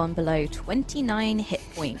health has gone below 29 hit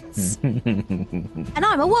points. And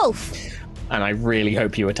I'm a wolf! And I really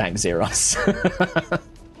hope you attack Xeros.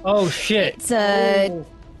 Oh shit! It's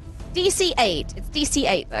DC 8. It's DC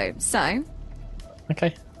 8 though. So,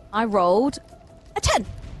 okay. I rolled a 10.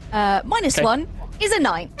 Minus 1 is a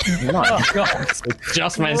 9. Oh god! So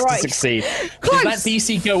just managed to succeed. Close. Does that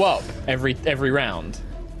DC go up every round?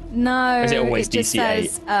 No. Or is it always just DC 8?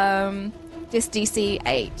 says just DC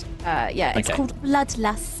 8. Yeah, it's called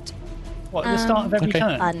Bloodlust. What, at the start of every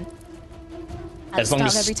turn? Fun. As long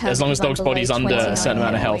as Dog's Body's under a certain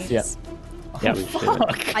amount of health, yeah. Yeah.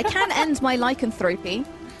 Fuck. I can end my lycanthropy.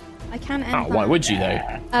 Why would you though?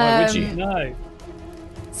 Why would you? No.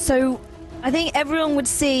 So, I think everyone would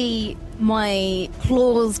see my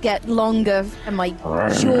claws get longer and my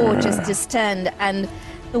jaw just distend, and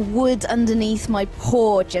the wood underneath my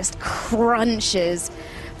paw just crunches.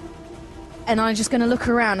 And I'm just going to look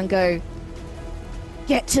around and go,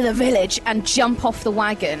 get to the village and jump off the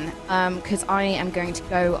wagon, because I am going to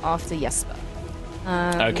go after Jesper.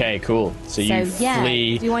 Okay, cool. So you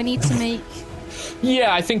flee. Do I need to make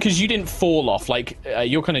Yeah, I think because you didn't fall off, like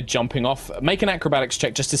you're kind of jumping off. Make an acrobatics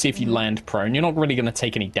check just to see if you land prone. You're not really going to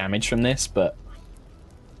take any damage from this, but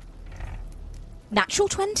Natural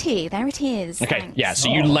 20. There it is. okay. Thanks. Yeah, so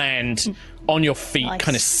you land on your feet, Nice.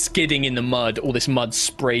 kind of skidding in the mud. All this mud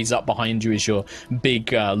sprays up behind you as your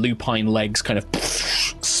big lupine legs kind of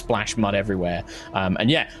splash mud everywhere.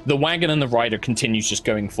 And yeah, the wagon and the rider continues just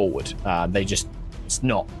going forward. They just it's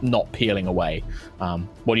not peeling away.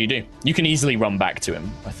 What do? You can easily run back to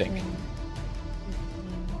him, I think.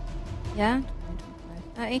 Yeah.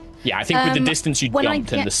 30. Yeah, I think with the distance you when I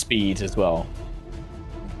jumped and get- the speed as well.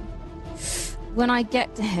 When I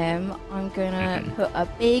get to him, I'm gonna put a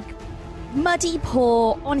big muddy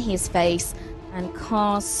paw on his face and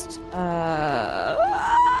cast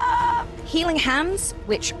Healing Hands,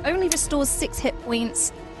 which only restores 6 hit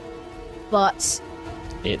points, but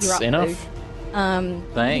It's you're up, enough. Boo.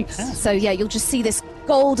 Thanks. So yeah, you'll just see this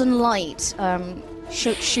golden light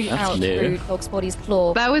shoot That's out new. through Dog's body's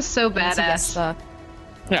claw. That was so into badass. Jesper.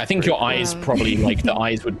 Yeah, I think your eyes probably like the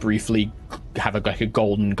eyes would briefly have a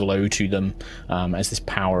golden glow to them as this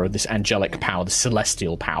power, this angelic power, the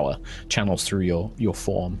celestial power channels through your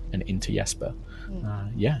form and into Jesper.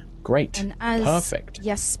 Yeah, great. And as Perfect.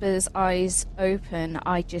 Jesper's eyes open,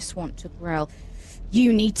 I just want to growl,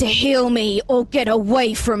 "You need to heal me or get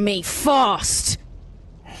away from me fast!"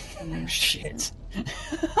 Shit.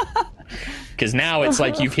 Because now it's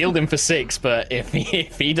like you've healed him for 6, but if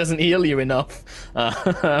he doesn't heal you enough,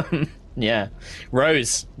 yeah.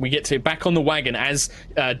 Rose, we get to back on the wagon as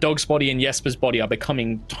Dog's body and Jesper's body are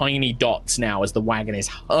becoming tiny dots now as the wagon is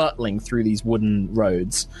hurtling through these wooden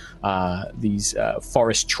roads, these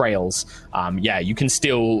forest trails. Yeah, you can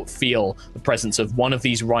still feel the presence of one of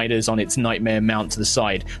these riders on its nightmare mount to the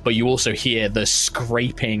side, but you also hear the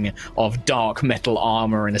scraping of dark metal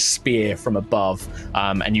armor and a spear from above,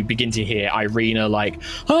 and you begin to hear Irina like,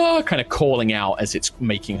 kind of calling out as it's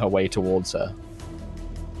making her way towards her.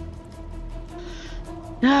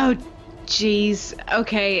 Oh, jeez.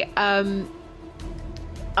 Okay.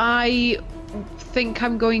 I think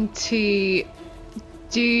I'm going to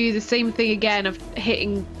do the same thing again of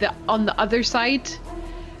hitting on the other side.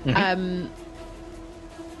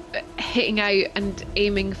 Hitting out and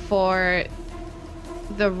aiming for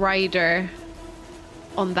the rider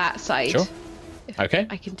on that side. Sure. Okay.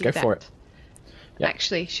 I can do go that. for it. Yep.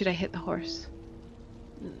 Actually, should I hit the horse?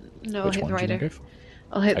 No, Which I'll hit one the do you rider. wanna go for?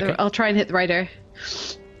 I'll Okay. I'll try and hit the rider.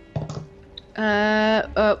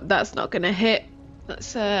 Oh, that's not gonna hit.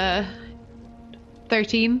 That's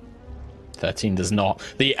 13. 13 does not.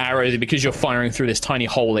 The arrow, because you're firing through this tiny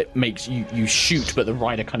hole, it makes you shoot, but the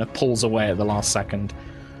rider kind of pulls away at the last second.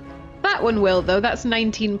 That one will though. That's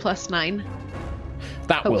 19 plus 9.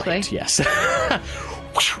 That will Hopefully. hit, yes.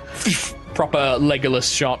 Proper Legolas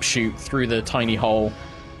sharpshoot through the tiny hole.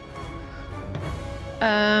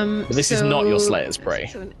 But this is not your Slayer's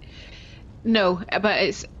Prey. No, but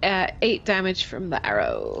it's 8 damage from the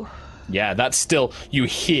arrow. Yeah, that's still, you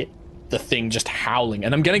hit the thing just howling,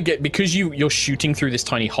 and I'm gonna get, because you're shooting through this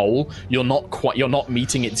tiny hole, you're not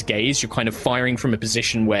meeting its gaze. You're kind of firing from a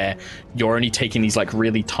position where you're only taking these like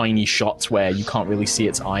really tiny shots where you can't really see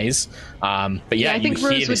its eyes. But yeah, I you think hear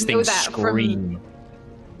Rose this would thing know that scream.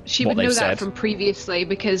 She what would know they've that said. from previously,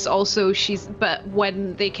 because also but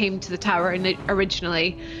when they came to the tower and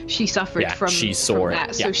originally, she suffered Yeah, from she saw it, that,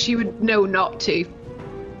 yeah. so she would know not to.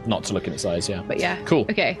 Not to look in its eyes, yeah. But yeah, Cool.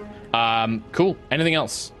 Okay. Cool. Anything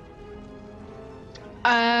else?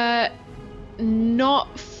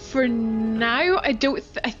 Not for now. I don't.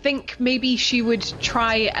 I think maybe she would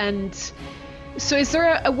try and. So is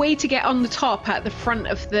there a way to get on the top at the front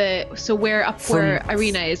of the? So where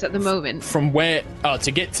Irina is at the moment? From where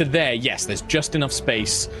to get to there, yes, there's just enough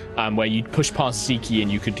space where you'd push past Ziki and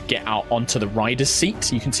you could get out onto the rider's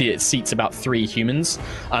seat. You can see it seats about 3 humans.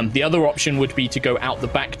 The other option would be to go out the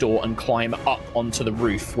back door and climb up onto the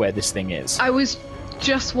roof where this thing is. I was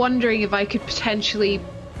just wondering if I could potentially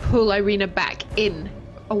pull Irina back in,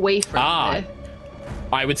 away from the...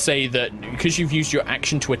 I would say that because you've used your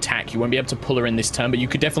action to attack, you won't be able to pull her in this turn, but you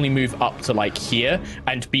could definitely move up to like here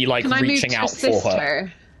and be like Can I move reaching to out for assist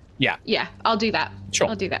her. Yeah, Yeah, I'll do that. Sure.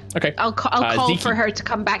 I'll do that. Okay. I'll call Ziki. for her to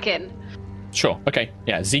come back in. sure. Okay,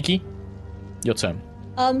 yeah, Ziki, your turn.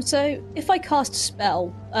 So if I cast a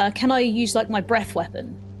spell, can I use like my breath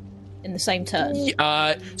weapon in the same turn?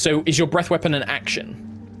 So is your breath weapon an action?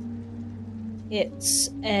 It's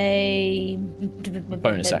a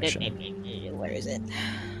Bonus action. Where is it?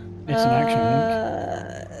 It's an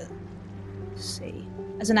action. Let's see.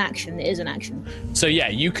 as an action. It is an action. So yeah,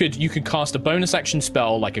 you could cast a bonus action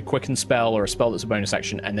spell, like a quicken spell or a spell that's a bonus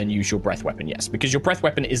action, and then use your breath weapon. Yes, because your breath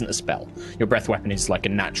weapon isn't a spell. Your breath weapon is like a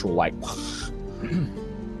natural, like.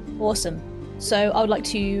 Awesome. So I would like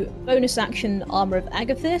to bonus action Armor of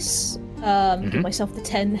Agathis. Give myself the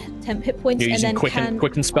 10 hit points. You're using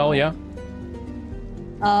quicken spell, yeah.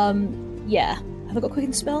 Yeah. Have I got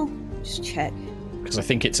quicken spell? Just check. Because I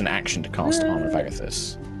think it's an action to cast Armor of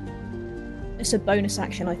Agathis. It's a bonus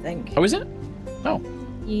action, I think. Oh, is it? Oh.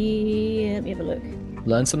 Yeah, let me have a look.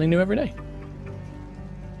 Learn something new every day.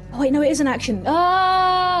 Oh, wait, no, it is an action.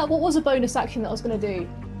 What was a bonus action that I was going to do?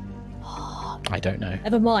 I don't know.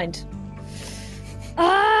 Never mind.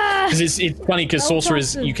 Because it's funny because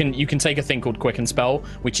sorcerers, you can take a thing called quicken spell,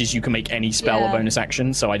 which is you can make any spell a bonus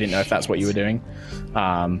action. So I didn't know if that's what you were doing.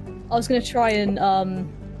 I was going to try and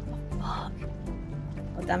fuck.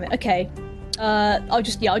 Oh, damn it. Okay. I'll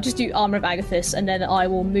just do Armor of Agathis, and then I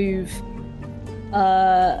will move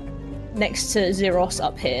next to Zeros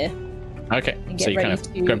up here. Okay. And So get you ready kind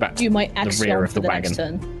of to go back do my to the action rear of for the next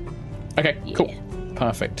wagon. turn. Okay. Yeah. Cool.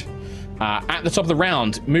 Perfect. At the top of the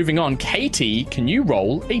round, moving on, Katie, can you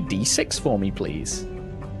roll a d6 for me, please?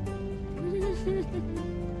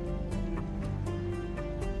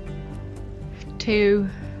 Two.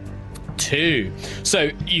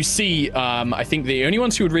 So you see, I think the only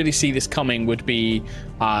ones who would really see this coming would be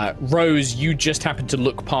Rose. You just happened to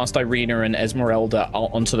look past Irina and Esmeralda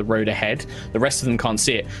onto the road ahead. The rest of them can't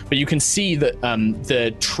see it, but you can see that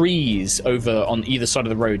the trees over on either side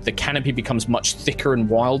of the road, the canopy becomes much thicker and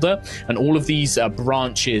wilder, and all of these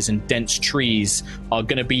branches and dense trees are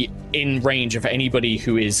going to be in range of anybody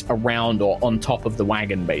who is around or on top of the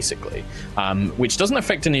wagon, basically, which doesn't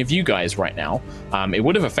affect any of you guys right now. It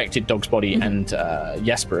would have affected Dog's Body and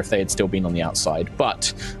Jesper if they had still been on the outside,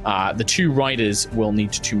 but the two riders will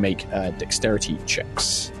need to make dexterity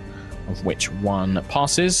checks, of which one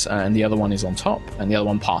passes and the other one is on top, and the other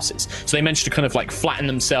one passes. So they manage to kind of like flatten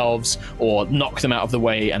themselves or knock them out of the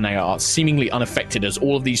way, and they are seemingly unaffected as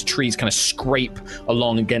all of these trees kind of scrape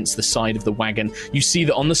along against the side of the wagon. You see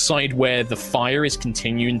that on the side where the fire is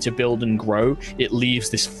continuing to build and grow, it leaves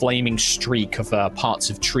this flaming streak of parts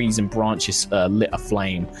of trees and branches lit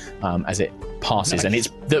aflame as it passes. Nice. And it's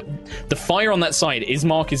the fire on that side.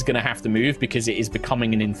 Ismark is going to have to move because it is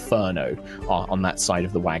becoming an inferno on that side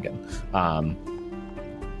of the wagon.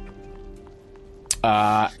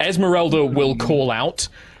 Esmeralda will call out,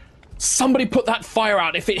 "Somebody put that fire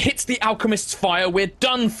out. If it hits the alchemist's fire, we're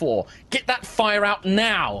done for. Get that fire out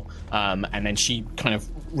now." And then she kind of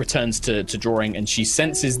returns to drawing, and she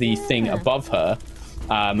senses the thing above her.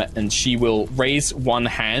 And she will raise one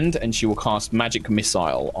hand and she will cast Magic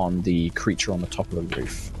Missile on the creature on the top of the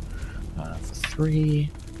roof. For 3,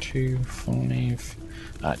 2, 5,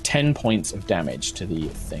 10 points of damage to the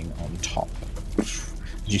thing on top.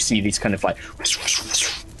 You see these kind of like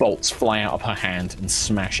bolts fly out of her hand and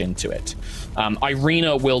smash into it.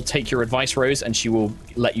 Irina will take your advice, Rose, and she will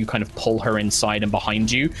let you kind of pull her inside and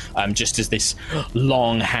behind you, just as this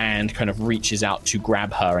long hand kind of reaches out to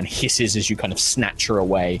grab her and hisses as you kind of snatch her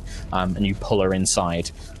away, and you pull her inside.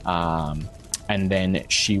 And then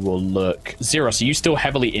she will look... Zeros, are you still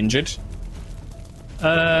heavily injured?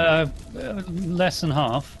 Less than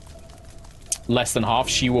half. Less than half.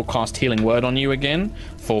 She will cast Healing Word on you again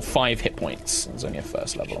for 5 hit points. It's only a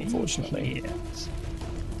first level, unfortunately. Yes.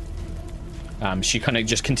 She kind of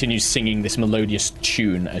just continues singing this melodious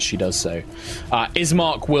tune as she does so.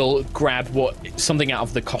 Ismark will grab something out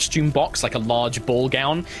of the costume box, like a large ball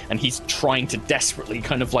gown, and he's trying to desperately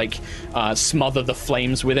kind of like smother the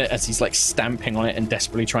flames with it as he's like stamping on it and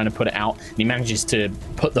desperately trying to put it out. And he manages to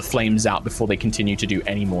put the flames out before they continue to do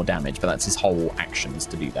any more damage, but that's his whole action, is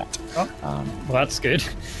to do that. Well, that's good.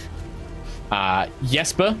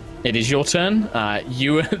 Jesper, it is your turn.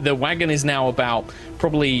 The wagon is now about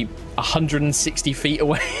probably 160 feet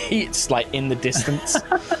away. It's like in the distance.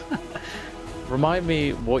 Remind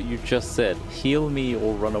me what you just said. Heal me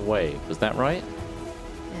or run away. Was that right?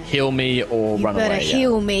 Heal me or run away. You better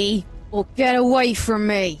heal me or get away from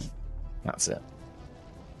me. That's it.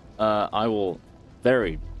 I will,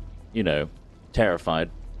 very, terrified,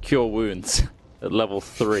 cure wounds at level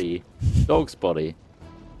 3. Dog's Body.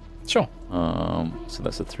 Sure. So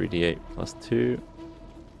that's a 3d8 plus 2.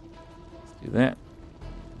 Let's do that.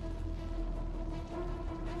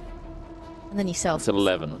 And then you sell. It's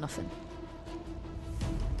 11. Nothing.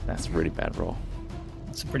 That's a really bad roll.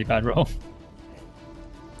 That's a pretty bad roll.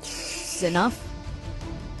 Is it enough?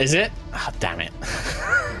 Is it? Oh, damn it.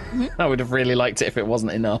 I would have really liked it if it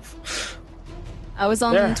wasn't enough. I was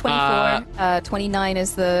on 24. 29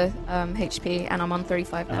 is the HP, and I'm on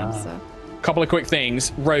 35 now, so... couple of quick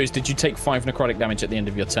things. Rose, did you take 5 necrotic damage at the end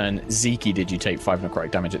of your turn? Zeke, did you take 5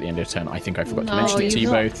 necrotic damage at the end of your turn? I think I forgot to mention it to you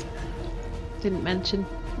both. Didn't mention.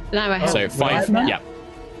 Now I have. So 5, yeah.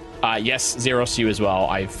 Yes, Zeros, you as well.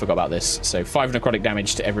 I forgot about this. So 5 necrotic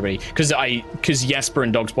damage to everybody. Because Jesper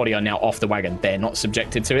and Dog's Body are now off the wagon. They're not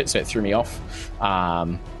subjected to it, so it threw me off.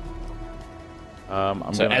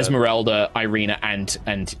 Esmeralda, Irina, and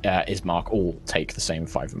Ismark all take the same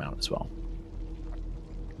 5 amount as well.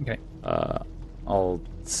 Okay. I'll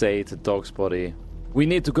say to Dog's Body, we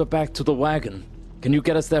need to go back to the wagon. Can you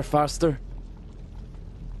get us there faster?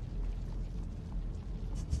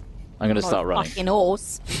 I'm gonna start running. Fucking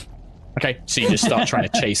horse. Okay, so you just start trying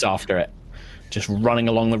to chase after it. Just running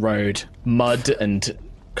along the road, mud and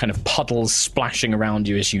kind of puddles splashing around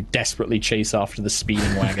you as you desperately chase after the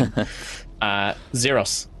speeding wagon.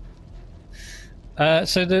 Zeros.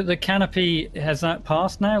 So the canopy, has that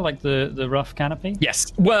passed now? Like the rough canopy?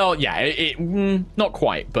 Yes. Well, yeah, not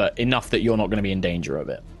quite, but enough that you're not going to be in danger of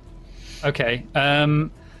it. Okay.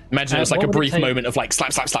 Imagine it was like a brief moment of like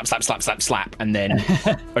slap, slap, slap, slap, slap, slap, slap, and then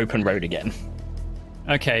open road again.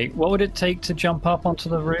 Okay. What would it take to jump up onto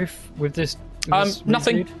the roof with this?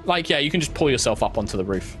 Nothing. Like, yeah, you can just pull yourself up onto the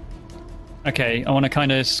roof. Okay. I want to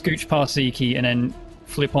kind of scooch past Zeke and then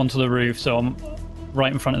flip onto the roof, so I'm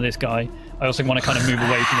right in front of this guy. I also want to kind of move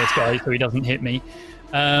away from this guy so he doesn't hit me.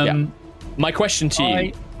 Yeah. My question to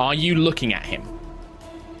you, are you looking at him?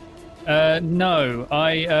 No.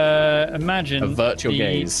 I imagine... Avert your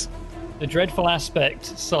gaze. The dreadful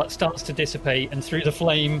aspect starts to dissipate, and through the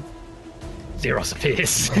flame, Zeros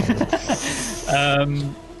appears.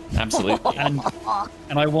 Absolutely. And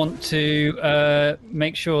I want to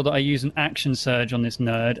make sure that I use an action surge on this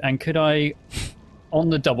nerd, and could I, on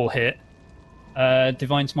the double hit,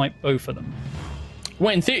 Divine Smite both of them?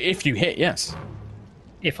 Well, if you hit, yes.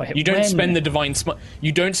 If I hit, you don't spend the Divine Smite.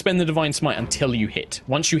 You don't spend the Divine Smite until you hit.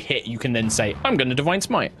 Once you hit, you can then say, "I'm going to Divine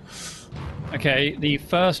Smite." Okay, the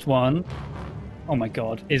first one, oh my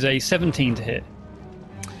god, is a 17 to hit.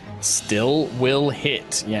 Still will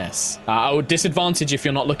hit, yes. Disadvantage if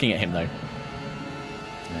you're not looking at him, though.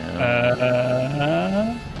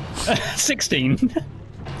 16.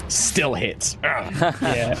 Still hits.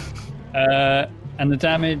 Yeah. And the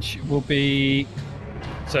damage will be...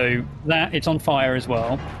 So that, it's on fire as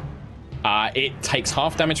well. It takes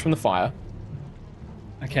half damage from the fire.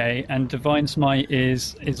 Okay, and Divine Smite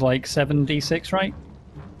is like 7d6, right?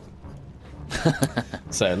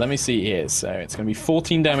 So let me see here. So it's going to be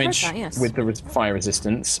 14 damage with the fire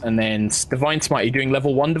resistance, and then Divine Smite. Are you doing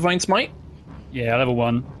level 1 Divine Smite? Yeah, level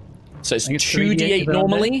 1. So it's 2d8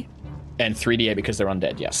 normally, and 3d8 because they're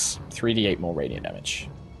undead. Yes, 3d8 more radiant damage.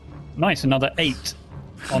 Nice, another 8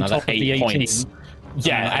 on top of the 18. Points.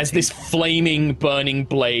 Yeah, as this flaming, burning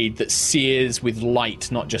blade that sears with light,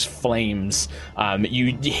 not just flames,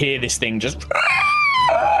 you hear this thing just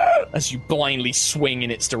as you blindly swing in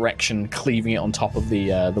its direction, cleaving it on top of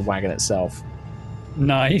the wagon itself.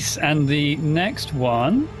 Nice, and the next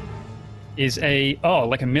one is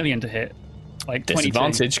like a million to hit, like 22.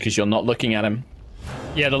 Disadvantage because you're not looking at him.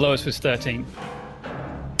 Yeah, the lowest was 13.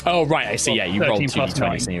 Oh right, I see. Yeah, you rolled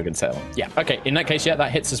 2d20, so you can settle. Yeah, okay. In that case, yeah, that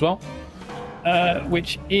hits as well.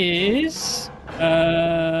 Which is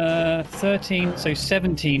 13, so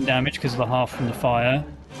 17 damage because of the half from the fire.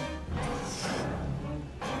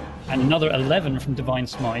 And another 11 from Divine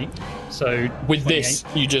Smite. So with 28. This,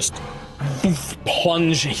 you just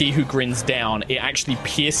plunge He Who Grins down. It actually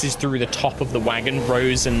pierces through the top of the wagon.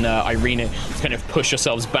 Rose and Irina kind of push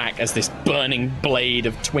yourselves back as this burning blade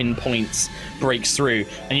of twin points breaks through.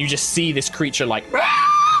 And you just see this creature like...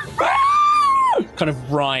 kind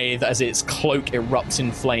of writhe as its cloak erupts in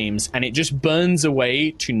flames, and it just burns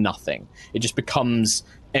away to nothing. It just becomes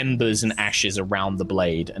embers and ashes around the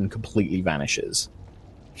blade and completely vanishes.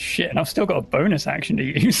 Shit, and I've still got a bonus action to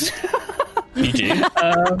use. You do?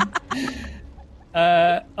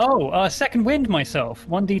 Second wind myself.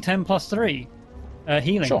 1d10 plus 3.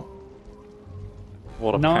 Healing. Sure.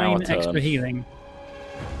 What a 9 power turn. Extra healing.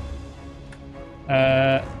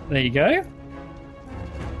 There you go.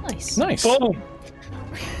 Nice. Boom.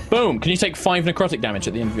 Boom. Can you take 5 necrotic damage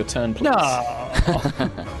at the end of your turn, please? No.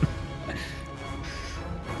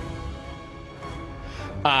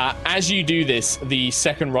 As you do this, the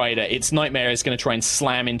second rider, its nightmare is going to try and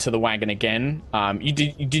slam into the wagon again.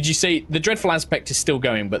 Did you say the dreadful aspect is still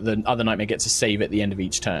going, but the other nightmare gets a save at the end of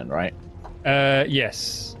each turn, right?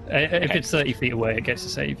 Yes. If it's 30 feet away, it gets a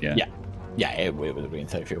save, yeah. Yeah. Yeah, it would have been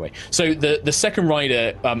 30 feet away. So the second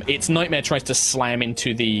rider, its nightmare tries to slam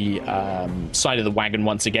into the side of the wagon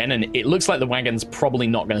once again, and it looks like the wagon's probably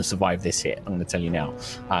not going to survive this hit. I'm going to tell you now,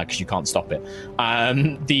 because you can't stop it.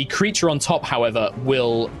 The creature on top, however,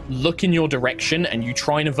 will look in your direction, and you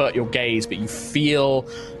try and avert your gaze, but you feel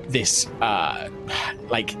this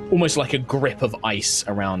like almost like a grip of ice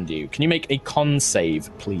around you. Can you make a con save,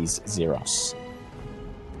 please, Xeros?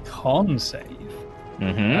 Con save?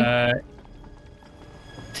 Mm-hmm.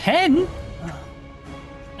 10?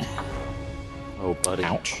 Oh, buddy.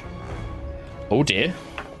 Ouch. Oh, dear.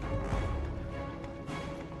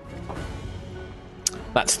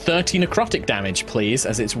 That's 30 necrotic damage, please,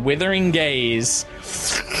 as its withering gaze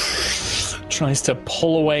tries to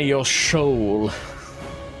pull away your soul.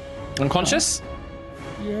 Unconscious?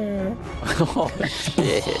 Yeah. Oh,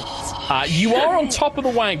 shit. You are on top of the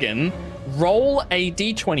wagon. Roll a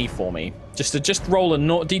d20 for me. Just roll a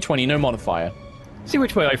d20, no modifier. See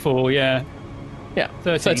which way I fall, yeah. Yeah,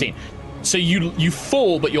 13. So you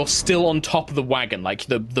fall, but you're still on top of the wagon. Like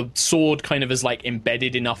the sword kind of is like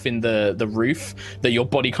embedded enough in the roof that your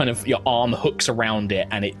body kind of, your arm hooks around it,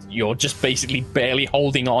 and you're just basically barely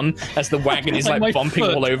holding on as the wagon is like bumping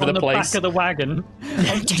all over the place. Back of the wagon.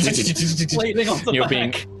 Flailing off the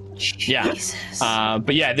back. Yeah.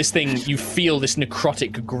 But yeah, this thing, you feel this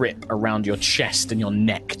necrotic grip around your chest and your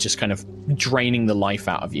neck, just kind of draining the life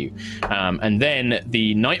out of you. And then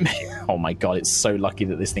the nightmare, oh my god, it's so lucky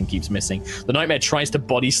that this thing keeps missing. The nightmare tries to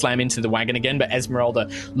body slam into the wagon again, but Esmeralda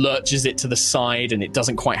lurches it to the side, and it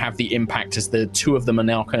doesn't quite have the impact, as the two of them are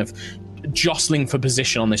now kind of jostling for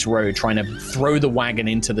position on this road, trying to throw the wagon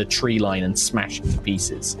into the tree line and smash it to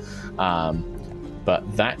pieces.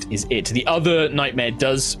 But that is it. The other nightmare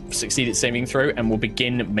does succeed its saving throw and will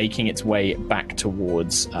begin making its way back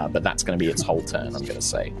towards, but that's going to be its whole turn, I'm going to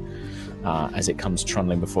say, as it comes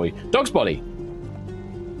trundling before you. Dog's body.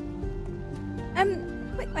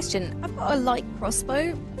 Quick question. I've got a light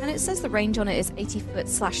crossbow, and it says the range on it is 80 foot /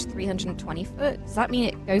 320 foot. Does that mean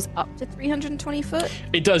it goes up to 320 foot?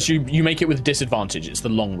 It does. You make it with disadvantage. It's the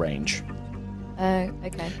long range. Oh,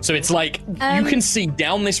 okay. So it's like you can see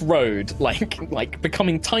down this road, like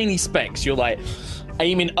becoming tiny specks. You're like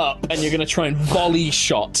aiming up, and you're going to try and volley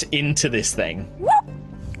shot into this thing.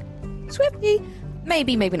 Whoop! Swifty.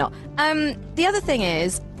 Maybe not. The other thing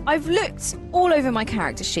is, I've looked all over my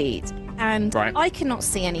character sheet, and I cannot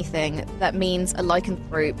see anything that means a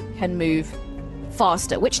lycanthrope can move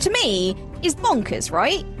faster, which to me is bonkers,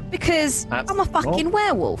 right? Because I'm a fucking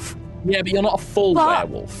werewolf. Yeah, but you're not a full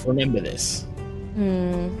werewolf. Remember this.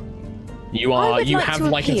 You are. You have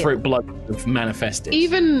lycanthrope blood of manifested.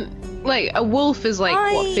 Even like a wolf is like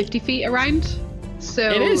what, 50 feet around.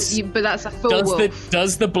 So it is. But that's a full wolf.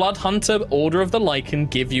 Does the Blood Hunter Order of the Lycan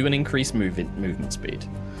give you an increased movement speed?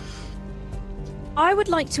 I would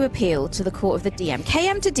like to appeal to the court of the DM,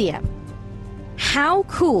 KM to DM. How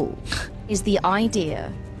cool is the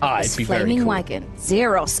idea of this flaming wagon,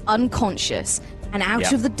 Xeros unconscious, and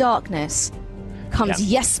out of the darkness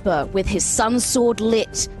comes Jesper with his sun sword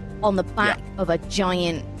lit on the back of a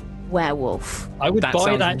giant werewolf. I would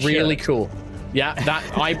buy that. Really cool. Yeah, that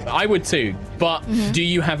I would too. But do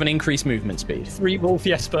you have an increased movement speed? 3 wolf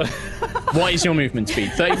Jesper. What is your movement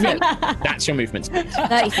speed? 30 feet. That's your movement speed.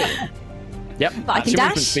 30 feet. Yep. But I can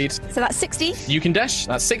dash. Speed. So that's 60. You can dash.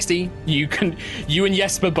 That's 60. You and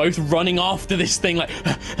Jesper both running after this thing like.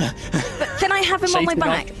 But can I have him on my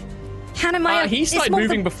back? He started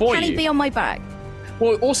moving before you. Can he be on my back?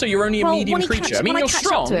 Well, also you're only a medium creature. I mean, you're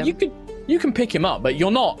strong. You can pick him up, but you're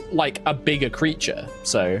not like a bigger creature.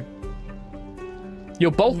 So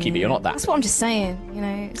you're bulky, but you're not that. That's what I'm just saying. You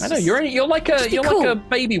know. I know you're like a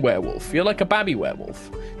baby werewolf. You're like a babby werewolf.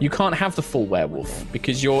 You can't have the full werewolf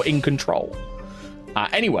because you're in control.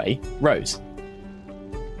 Anyway, Rose.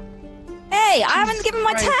 Hey, I haven't given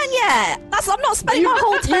my turn yet. I'm not spending my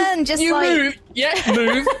whole turn just move. Yeah,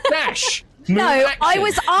 move, dash. No, I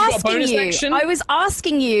was asking you. I was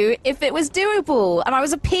asking you if it was doable, and I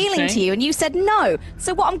was appealing to you, and you said no.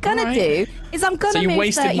 So what I'm gonna do is I'm gonna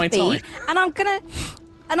move 30 feet, and I'm gonna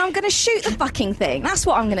shoot the fucking thing. That's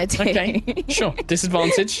what I'm gonna do. Okay, sure.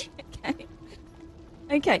 Disadvantage.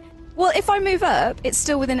 Okay. Well, if I move up, it's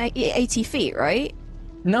still within 80 feet, right?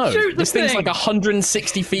 No, this thing's like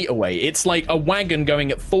 160 feet away. It's like a wagon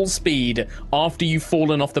going at full speed after you've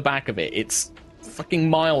fallen off the back of it. It's fucking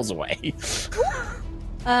miles away.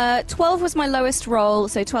 12 was my lowest roll,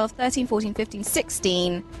 so 12, 13, 14, 15,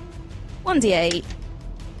 16, 1d8,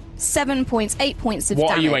 7 points, 8 points of damage.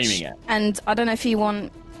 What are you aiming at? And I don't know if you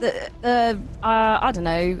want the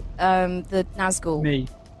Nazgul. Me.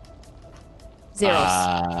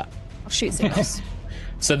 Xeros. I'll shoot Xeros.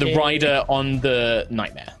 So the rider on the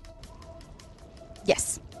nightmare.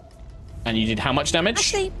 Yes. And you did how much damage?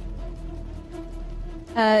 Actually,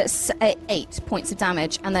 8 points of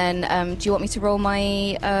damage. And then, do you want me to roll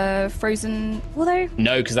my frozen? Although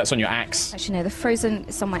no, because that's on your axe. Actually, no. The frozen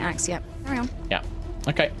is on my axe. Yeah. Carry on. Yeah.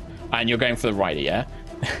 Okay. And you're going for the rider, yeah?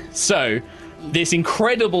 So, this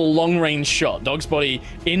incredible long-range shot, Dog's Body,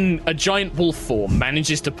 in a giant wolf form,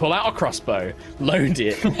 manages to pull out a crossbow, load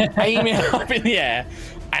it, aim it up in the air,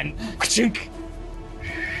 and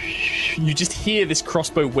you just hear this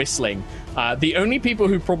crossbow whistling. The only people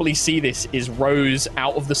who probably see this is Rose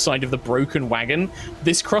out of the side of the broken wagon.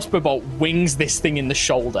 This crossbow bolt wings this thing in the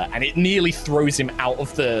shoulder, and it nearly throws him out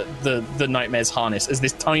of the Nightmare's harness as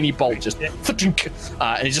this tiny bolt just...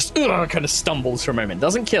 and it just kind of stumbles for a moment.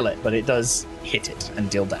 Doesn't kill it, but it does hit it and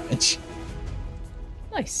deal damage.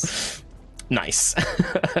 Nice. Nice.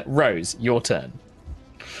 Rose, your turn.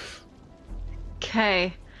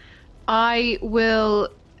 Okay. I will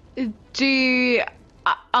do...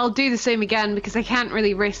 I'll do the same again because I can't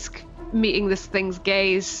really risk meeting this thing's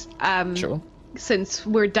gaze. Sure. Since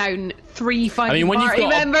we're down 3 fighting I mean, party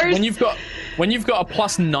members. when you've got a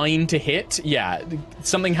 +9 to hit, yeah,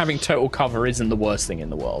 something having total cover isn't the worst thing in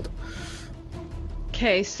the world.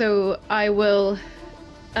 Okay, so I will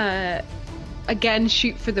again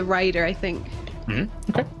shoot for the rider, I think.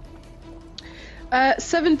 Okay.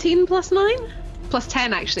 17 +9?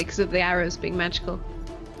 +10 actually, because of the arrows being magical.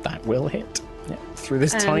 That will hit. Yeah, through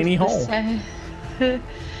this tiny hole.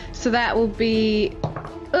 So that will be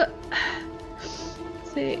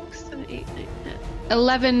 6, 7, 8, 9, 10,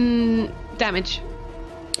 11 damage.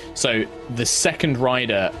 So the second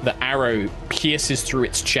rider, the arrow pierces through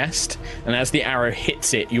its chest, and as the arrow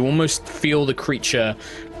hits it, you almost feel the creature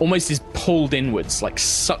almost is pulled inwards, like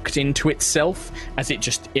sucked into itself, as it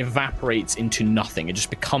just evaporates into nothing. It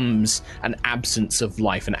just becomes an absence of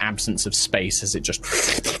life, an absence of space, as it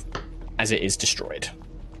is destroyed.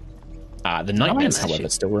 The nightmares, however,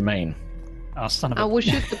 still remain. Oh, son of I a... will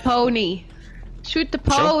shoot the pony. Shoot the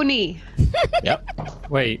pony. Yep.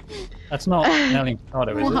 Wait, that's not Nelly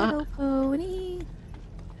Ricardo, is it? Little pony.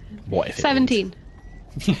 What if it 17.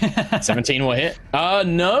 17 will hit.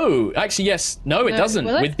 No. Actually, yes. No, it doesn't.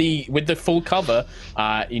 Will it? With the full cover,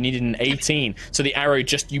 you needed an 18. So the arrow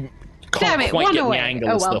just you Damn can't it, quite one get away. the angle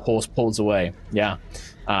Oh, as well. the horse pulls away. Yeah.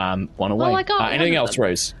 One away. Well, I got one anything of else, them.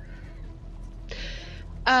 Rose?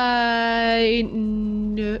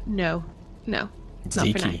 No. Not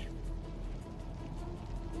for now. Zeke.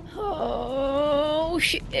 Oh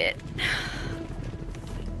shit.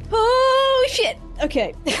 Oh shit.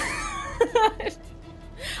 Okay.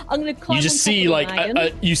 I'm gonna climb. You just on top see of the like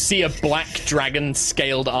wagon. you see a black dragon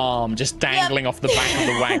scaled arm just dangling off the back of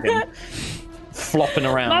the wagon, flopping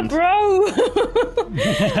My around. bro.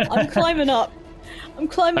 I'm climbing up. I'm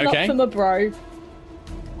climbing Okay. up for my bro. You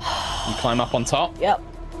climb up on top. Yep.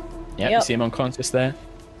 Yep. You Yep. see him unconscious there.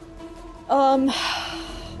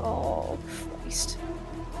 Oh Christ.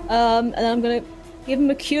 And then I'm gonna give him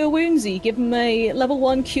a cure woundsy. Give him a level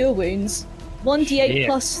 1 cure wounds. 1d8 Shit.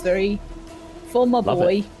 +3 for my Love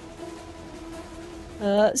boy.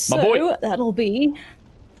 So boy. that'll be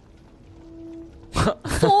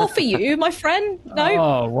 4 for you, my friend. No.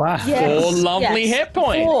 Oh, wow. Yes, 4 lovely yes. hit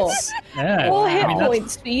points. Yeah. 4 I hit mean, that's-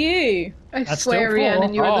 points for you. I That's swear, still Rhiannon,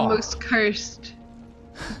 four. you are Oh. the most cursed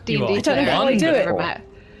You are. D&D I don't know player how I do I've it. ever met.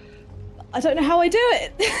 I don't know how I do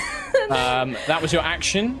it. That was your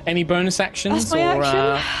action. Any bonus actions? That's my or,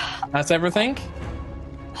 action. That's everything.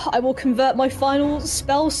 I will convert my final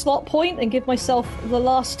spell slot point and give myself the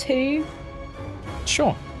last 2.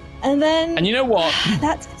 Sure. And then And you know what?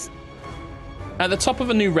 that's At the top of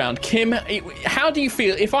a new round, Kim, how do you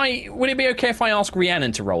feel? Would it be okay if I ask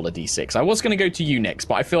Rhiannon to roll a d6? I was going to go to you next,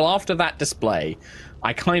 but I feel after that display,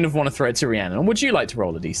 I kind of want to throw it to Rhiannon. Would you like to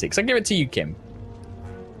roll a d6? I'll give it to you, Kim.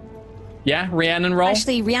 Yeah, Rhiannon roll.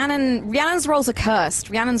 Actually, Rhiannon's rolls are cursed.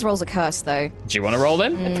 Rhiannon's rolls are cursed, though. Do you want to roll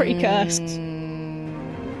then? pretty cursed.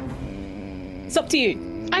 It's up to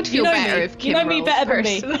you. I'd You feel know better me. if Kim You know me rolled better than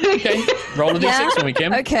me. first. Okay, roll a d6 for me,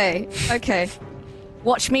 Kim. Okay.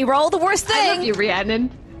 Watch me roll the worst I love thing. you, Rhiannon.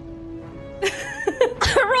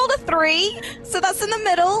 I rolled a 3, so that's in the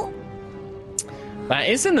middle. That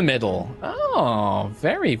is in the middle. Oh,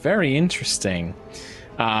 very, very interesting.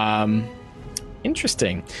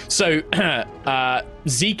 Interesting. So,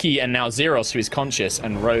 Zeke and now Zeros, who is conscious,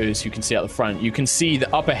 and Rose, who can see out the front, you can see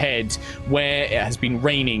that up ahead, where it has been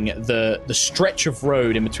raining, the stretch of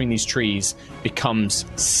road in between these trees becomes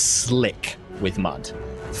slick with mud.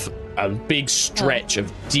 A big stretch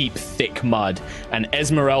of deep, thick mud, and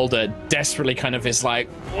Esmeralda desperately kind of is like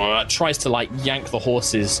tries to like yank the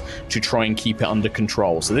horses to try and keep it under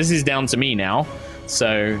control. So this is down to me now.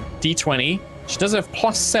 So D20. She does have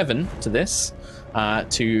 +7 to this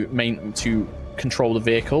to control the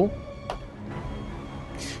vehicle.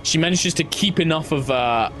 She manages to keep enough of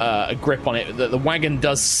a grip on it that the wagon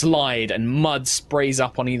does slide and mud sprays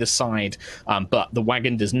up on either side, but the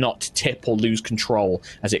wagon does not tip or lose control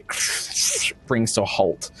as it brings to a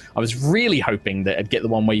halt. I was really hoping that I'd get the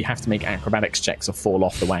one where you have to make acrobatics checks or fall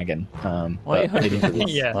off the wagon. But I didn't.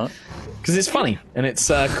 Yeah. Because it's funny and it's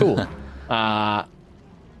cool.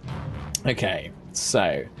 Okay,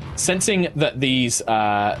 so sensing that these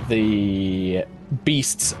the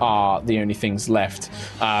beasts are the only things left,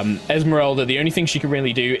 Esmeralda, the only thing she can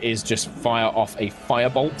really do is just fire off a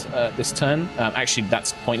firebolt this turn. Actually,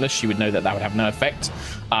 that's pointless. She would know that would have no effect.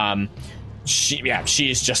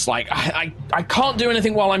 She is just like, I can't do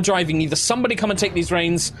anything while I'm driving. Either somebody come and take these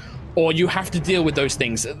reins, or you have to deal with those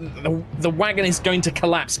things. The wagon is going to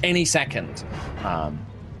collapse any second.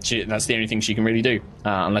 That's the only thing she can really do,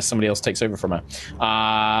 unless somebody else takes over from her.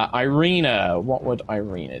 Irina, what would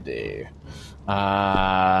Irina do?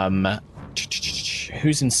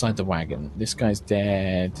 Who's inside the wagon? This guy's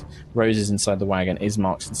dead. Rose is inside the wagon.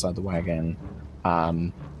 Ismark's inside the wagon.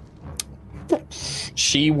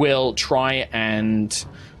 She will try and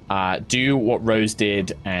do what Rose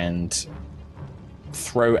did and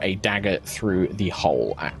throw a dagger through the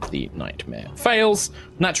hole at the nightmare. Fails.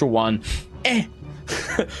 Natural 1.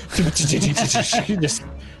 She just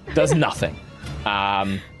does nothing.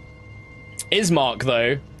 Ismark,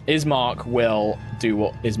 though. Ismark will do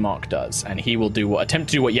what Ismark does, and he will attempt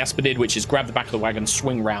to do what Jesper did, which is grab the back of the wagon,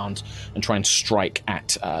 swing round, and try and strike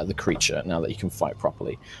at the creature now that he can fight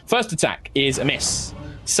properly. First attack is a miss.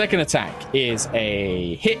 Second attack is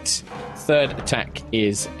a hit. Third attack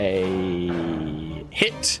is a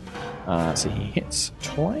hit. So he hits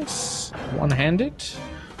twice, one-handed.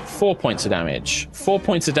 4 points of damage. 4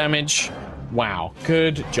 points of damage. Wow,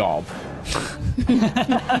 good job.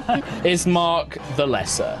 Ismark the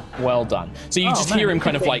Lesser. Well done. So you hear him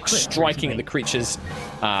kind of like striking at the creatures,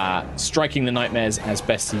 striking the nightmares as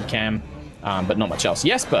best he can, but not much else.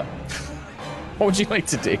 Jesper, what would you like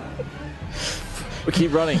to do? We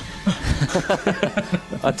keep running.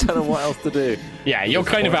 I don't know what else to do. Yeah, you're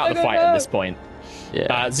kind of out of the fight at this point.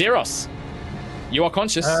 Yeah. Zeros, you are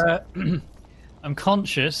conscious. I'm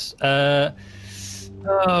conscious.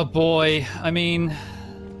 Oh boy. I mean,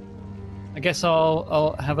 I guess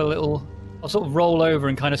I'll have a little. I'll sort of roll over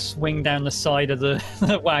and kind of swing down the side of the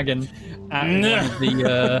wagon at one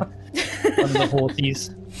of the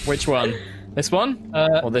horses. Which one? This one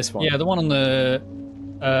or this one? Yeah, the one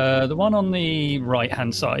on the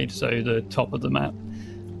right-hand side, so the top of the map.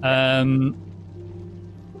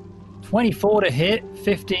 24 to hit,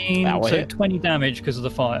 15, so hit. 20 damage because of the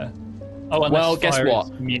fire. Oh, well, guess what?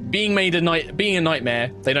 Being a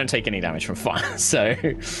nightmare, they don't take any damage from fire. So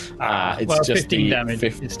it's just 15 damage.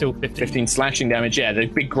 It's still 15 slashing damage. Yeah, the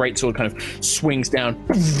big greatsword kind of swings down,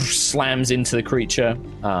 slams into the creature.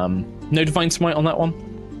 No divine smite on that one.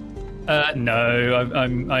 No,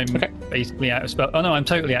 I'm okay. Basically out of spell. Oh no, I'm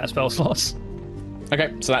totally out of spell slots.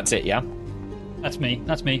 Okay, so that's it. Yeah, that's me.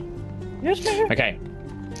 Okay.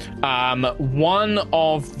 One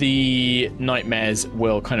of the nightmares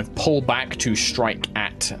will kind of pull back to strike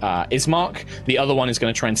at Ismark. The other one is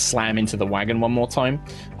going to try and slam into the wagon one more time.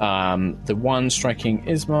 The one striking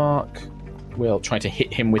Ismark will try to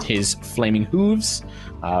hit him with his flaming hooves,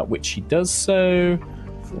 which he does so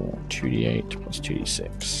for 2d8 plus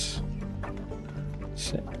 2d6.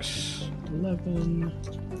 6, 11,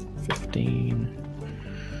 15,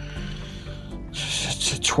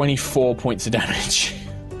 24 points of damage.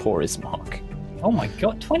 Poor Ismark. Oh my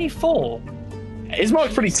god, 24?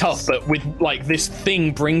 Ismark's pretty tough, but with like this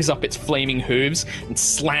thing brings up its flaming hooves and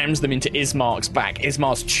slams them into Ismark's back.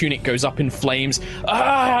 Ismark's tunic goes up in flames.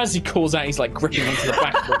 As he calls out, he's like gripping onto the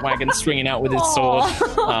back of the wagon, swinging out with his sword.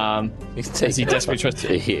 As he desperately tries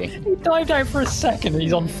to He dived out for a second and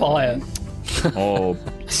he's on fire. Oh,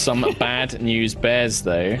 some bad news bears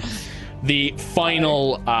though. The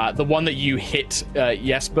final, the one that you hit,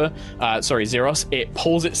 Jesper, Zeros, it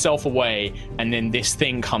pulls itself away, and then this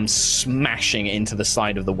thing comes smashing into the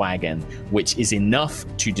side of the wagon, which is enough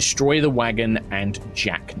to destroy the wagon and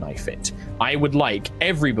jackknife it. I would like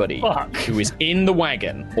everybody who is in the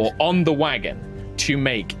wagon or on the wagon to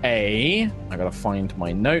make I gotta find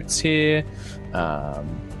my notes here.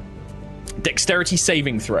 Dexterity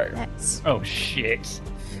saving throw. Oh, shit.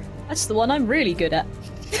 That's the one I'm really good at.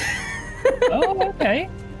 Oh, okay.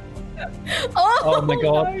 Oh my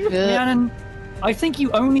god. no. Rhiannon, I think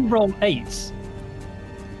you only roll 8s.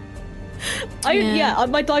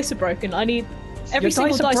 My dice are broken. I need every Your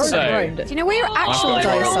single dice are dice is broken. groaned. Do you know where your actual I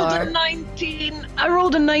dice rolled are? a 19. I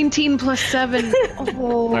rolled a 19 plus 7.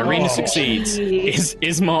 Oh, Irina succeeds.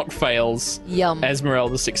 Ismark fails. Yum.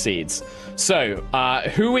 Esmeralda succeeds. So,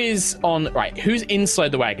 who is on... Right, who's inside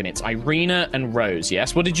the wagon? It's Irina and Rose,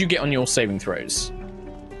 yes? What did you get on your saving throws?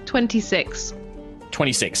 26.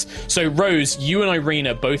 26. So, Rose, you and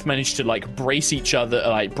Irina both managed to, like, brace each other,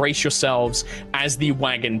 like, brace yourselves as the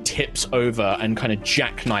wagon tips over and kind of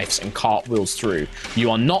jackknifes and cartwheels through. You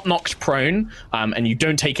are not knocked prone, and you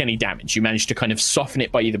don't take any damage. You manage to kind of soften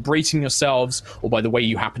it by either bracing yourselves or by the way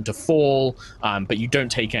you happen to fall, but you don't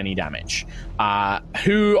take any damage.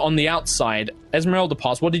 Who on the outside? Esmeralda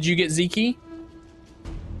passed. What did you get, Ziki?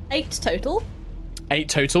 8 total. 8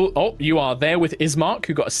 total. Oh, you are there with Ismark,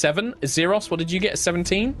 who got a 7. Zeros, what did you get? A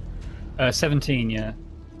 17? 17, yeah.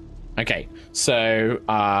 Okay, so,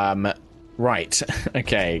 right.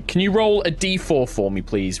 Okay, can you roll a d4 for me,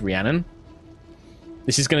 please, Rhiannon?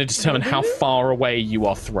 This is going to determine how far away you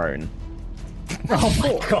are thrown. Oh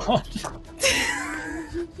my god.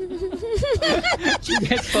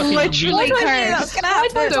 Literally Why do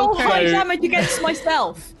I roll high So- damage against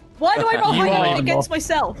myself? Why do I roll You high are- damage against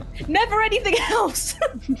myself? Never anything else.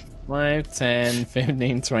 5, 10,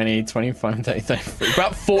 15, 20, 25, 30, 33.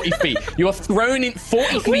 About 40 feet. You are thrown in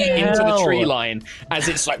 40 feet into the tree line as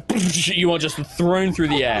it's like you are just thrown through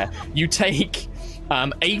the air. You take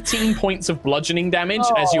 18 points of bludgeoning damage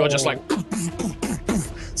as you are just like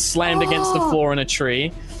slammed against the floor in a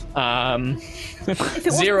tree. If it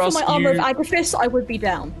wasn't Zeros, for my armor of you- Agathis, I would be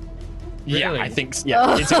down. Yeah, Really? I think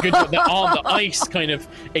yeah, it's a good. The ice kind of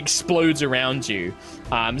explodes around you.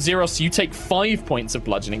 Zeros, you take 5 points of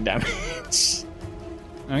bludgeoning damage.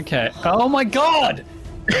 Okay. Oh my god!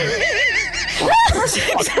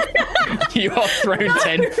 You are thrown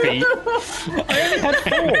 10 feet. I only had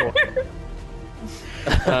 4.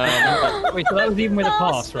 Wait, so that was even with a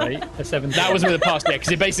pass, right? A 17. That was with a pass, yeah,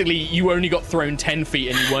 because basically you only got thrown 10 feet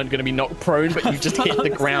and you weren't going to be knocked prone, but you just hit the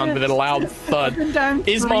ground with a loud thud. been down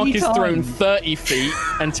 3 Ismark is thrown times. 30 feet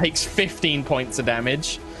and takes 15 points of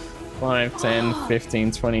damage. 5, 10,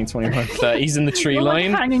 15, 20, 25, 30. He's in the tree You're like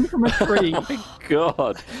line. hanging from a tree.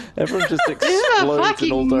 God, everyone just This is a explodes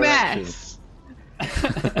in all fucking directions.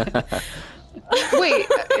 mess. Wait,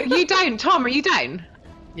 are you down? Tom, are you down?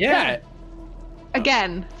 Yeah.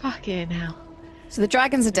 Again. Fucking hell. So the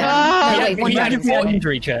dragons are down. Ah! No, wait, one He had dragon's four- down.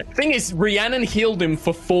 Injury check. Thing is, Rhiannon healed him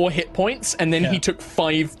for 4 hit points, and then he took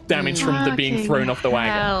 5 damage from the being Fucking thrown off the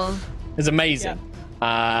wagon. hell. It's amazing.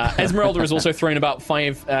 Esmeralda is also thrown about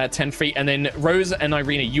 10 feet, and then Rose and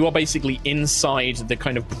Irina, you are basically inside the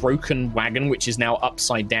kind of broken wagon, which is now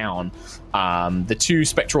upside down. The 2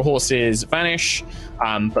 spectral horses vanish,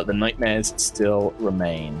 but the nightmares still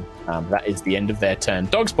remain. That is the end of their turn.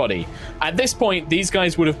 Dog's Body. At this point, these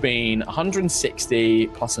guys would have been 160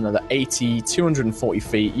 plus another 80, 240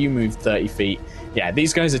 feet. You moved 30 feet. Yeah,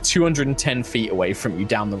 these guys are 210 feet away from you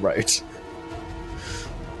down the road.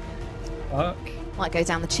 Fuck. Might go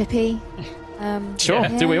down the chippy. Sure,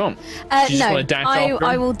 do what you want. Do you just no, want to dash after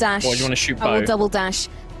I him? will dash. Or do you want to shoot I will bow? double dash.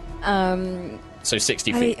 So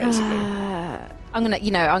 60 feet, basically. I'm gonna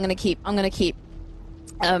keep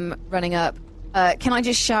running up. Can I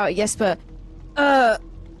just shout at Jesper?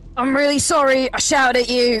 I'm really sorry. I shouted at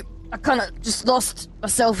you. I kind of just lost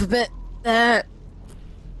myself a bit there.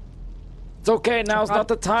 It's okay, now's not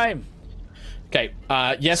the time. Okay,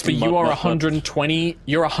 Jesper, you are 120.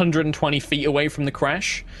 You're 120 feet away from the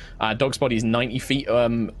crash. Dog's Body's 90 feet.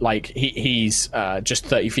 He's just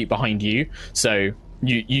 30 feet behind you. So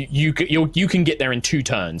you can get there in 2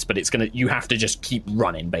 turns, but you have to just keep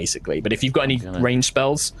running basically. But if you've got any range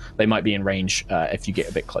spells, they might be in range if you get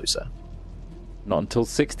a bit closer. Not until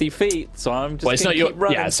 60 feet, so I'm just Well, it's gonna not your. keep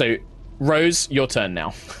running. Yeah. So Rose, your turn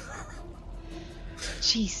now.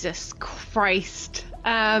 Jesus Christ.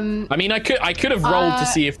 I mean, I could have rolled to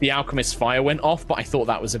see if the alchemist's fire went off, but I thought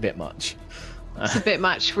that was a bit much. It's a bit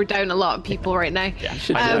much. We're down a lot of people right now. Yeah,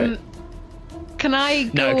 should do it. Can I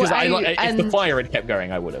go no, because out if and the fire had kept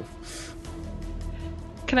going, I would have.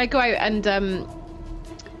 can I go out and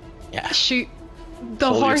shoot the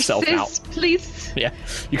Pull yourself horses, out. please? Yeah,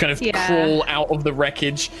 you kind of Yeah. crawl out of the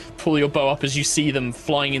wreckage, pull your bow up as you see them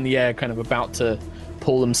flying in the air, kind of about to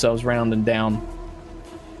pull themselves round and down.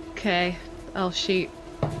 Okay, I'll shoot.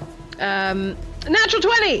 Natural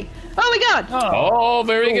 20! Oh my god! Oh,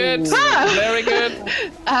 very good, Ah! very good.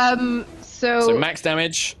 So max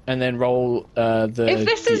damage, and then roll if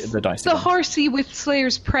this is the dice. the again. horsey with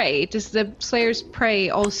Slayer's Prey, does the Slayer's Prey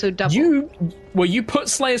also double? You put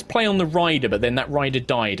Slayer's Prey on the rider, but then that rider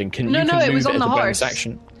died, and you can move it was on as the a bonus horse.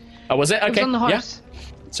 action. Oh, was it? Okay. It was on the horse. Yeah.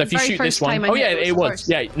 So if you Very shoot this first one, time I oh hit yeah, it was it the was. horse.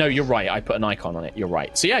 Yeah, no, you're right. I put an icon on it. You're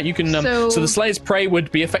right. So yeah, you can. So the Slayer's Prey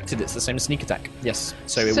would be affected. It's the same as sneak attack. Yes.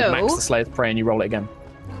 So it would max the Slayer's Prey, and you roll it again.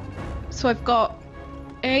 So I've got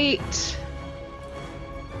 8,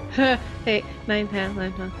 9, 10,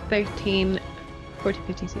 11, 12, 13, 14,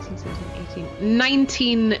 15, 16, 17, 18,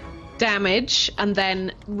 19 damage, and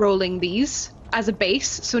then rolling these as a base.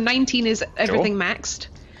 So 19 is everything maxed.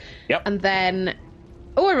 Yep. And then,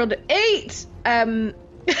 I rolled an 8.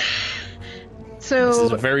 So this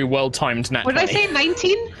is a very well-timed nat. What did I say?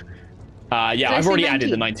 19? Yeah, I've already added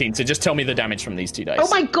the 19. So just tell me the damage from these two dice. Oh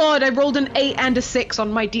my god! I rolled an 8 and a 6 on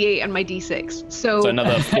my D8 and my D6. So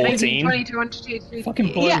another 14. 20, 22, 23.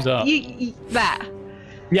 Fucking blows up. That.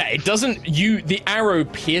 Yeah, it doesn't. The arrow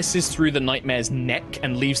pierces through the nightmare's neck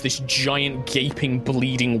and leaves this giant, gaping,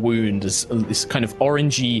 bleeding wound as this kind of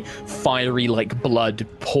orangey, fiery, like blood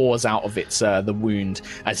pours out of its the wound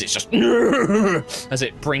as it's just as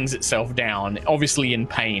it brings itself down, obviously in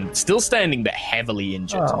pain, still standing but heavily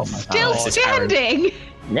injured. Oh my Still God. standing.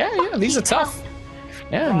 Yeah, these are tough.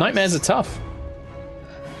 Yeah, nightmares are tough.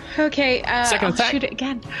 Okay, Second I'll attack. shoot it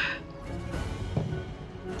again.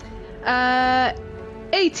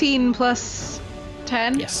 18 plus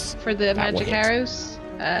 10 Yes, for the that magic will hit. arrows.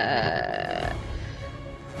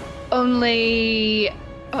 Only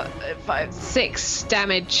 6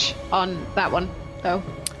 damage on that one, though.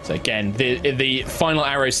 So again, the final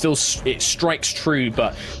arrow still it strikes true,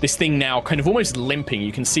 but this thing now kind of almost limping.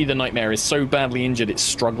 You can see the nightmare is so badly injured it's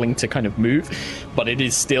struggling to kind of move, but it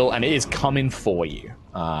is still, and it is coming for you,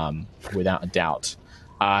 without a doubt.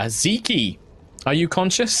 Zeke, are you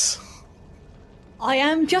conscious? I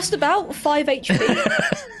am just about 5 HP.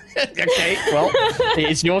 Okay, well,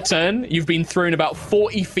 it is your turn. You've been thrown about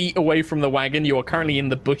 40 feet away from the wagon. You are currently in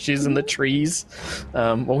the bushes and the trees.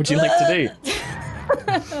 What would you like to do?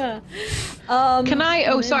 Can I?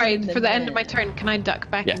 Oh, sorry. For the end of my turn, can I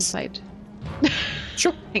duck back Yes. inside?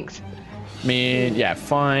 Sure. Thanks. I mean, yeah,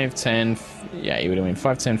 5, 10... Yeah, you would have been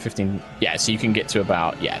 5, 10, 15... Yeah, so you can get to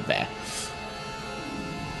about, there.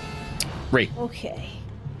 Ree. Okay.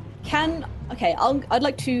 I'd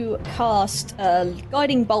like to cast a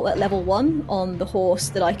guiding bolt at level 1 on the horse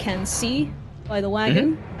that I can see by the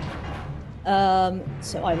wagon.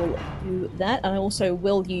 So I will do that, and I also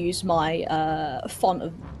will use my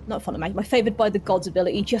my favored by the gods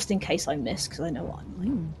ability, just in case I miss, because I know what I'm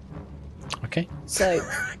like. Okay. So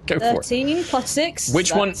Go for it. 13 plus 6.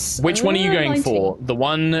 Which one are you going 19. for? The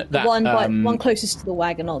one that... The one closest to the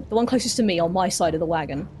wagon, or the one closest to me on my side of the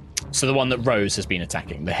wagon. So the one that Rose has been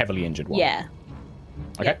attacking, the heavily injured one. Yeah.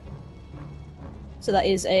 Okay. So that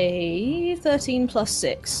is a 13 plus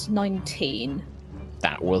 6, 19.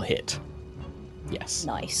 That will hit. Yes.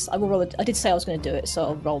 Nice. I will roll I did say I was going to do it, so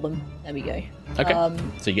I'll roll them. There we go. Okay.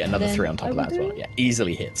 So you get another then 3 on top I of will that as well. do- Yeah,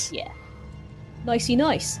 easily hits. Yeah. Nicey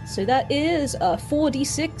nice. So that is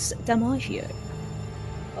 4d6 Damagio.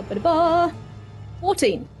 Ba-ba-da-ba.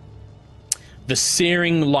 14. The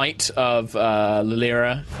searing light of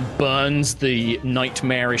Lylira burns the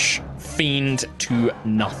nightmarish fiend to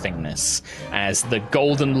nothingness. As the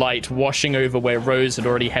golden light washing over where Rose had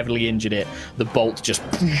already heavily injured it, the bolt just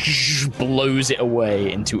blows it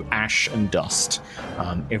away into ash and dust,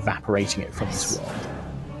 evaporating it from this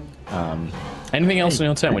world. Anything else on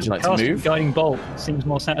your turn? Would you like to Casting move? Guiding Bolt seems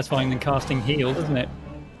more satisfying than casting Heal, doesn't it?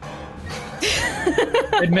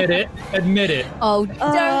 Admit it. Oh,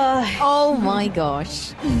 oh my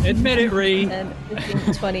gosh. Admit it, Ree. 10,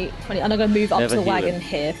 15, 20, and I'm going to move up Never to the heal wagon it.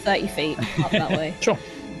 here, 30 feet up that way. Sure.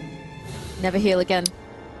 Never heal again.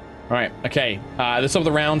 All right, okay. At the top of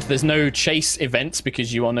the round, there's no chase events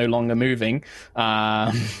because you are no longer moving.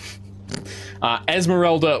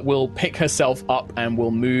 Esmeralda will pick herself up and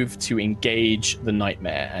will move to engage the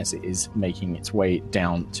nightmare as it is making its way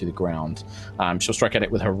down to the ground. She'll strike at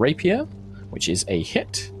it with her rapier, which is a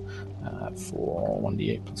hit for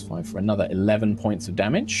 1d8 plus 5 for another 11 points of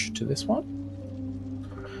damage to this one.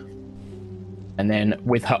 And then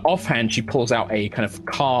with her offhand, she pulls out a kind of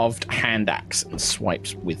carved hand axe and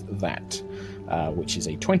swipes with that, which is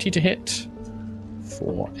a 20 to hit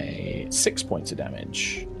for a 6 points of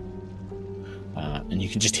damage. And you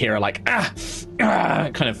can just hear her like,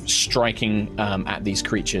 kind of striking at these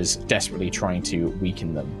creatures, desperately trying to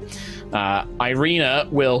weaken them. Irina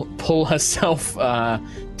will pull herself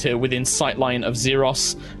to within sightline of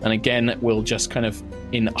Xeros, and again will just kind of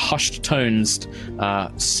in hushed tones,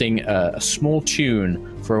 sing a small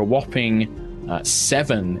tune for a whopping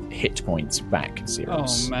 7 hit points back,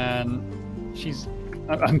 Xeros. Oh man,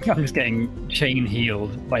 I'm just getting chain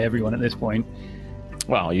healed by everyone at this point.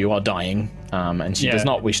 Well, you are dying, and she does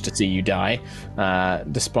not wish to see you die,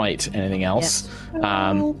 despite anything else.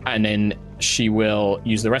 Yes. And then she will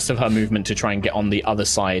use the rest of her movement to try and get on the other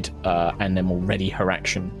side, and then will ready her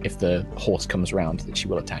action if the horse comes around, that she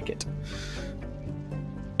will attack it.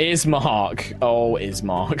 Ismark. Oh,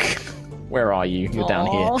 Ismark. Where are you? You're down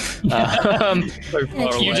here. So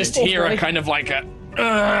far You away. just hear a kind of like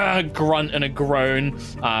a grunt and a groan.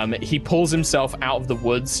 He pulls himself out of the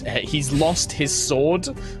woods. He's lost his sword.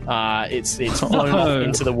 It's flown off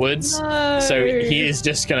into the woods. No. So he is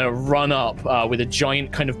just going to run up with a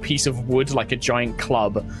giant kind of piece of wood, like a giant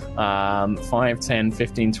club. 5, 10,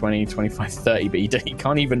 15, 20, 25, 30. But he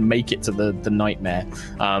can't even make it to the nightmare.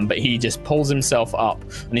 But he just pulls himself up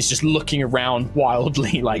and he's just looking around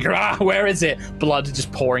wildly like, where is it? Blood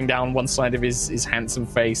just pouring down one side of his handsome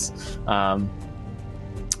face.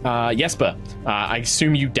 Jesper, I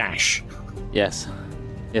assume you dash. Yes,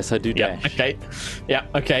 I do dash. Okay.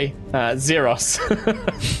 Xeros.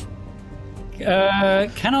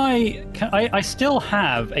 Can I still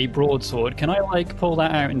have a broadsword? Can I like pull that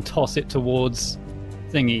out and toss it towards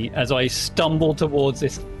thingy as I stumble towards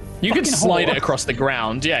this? You can slide horse? it across the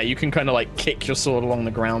ground. Yeah, you can kind of like kick your sword along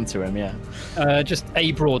the ground to him. Yeah. Just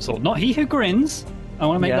a broadsword, not he who grins. I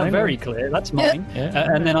want to make I that know. very clear. That's mine.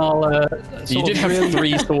 Yeah. And then I'll. You did have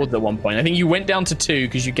 3 swords at one point. I think you went down to 2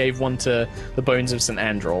 because you gave one to the Bones of St.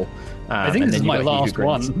 Androl. I think and this is then you my got He Who last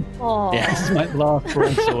Grins. one. Aw. Yeah. This is my last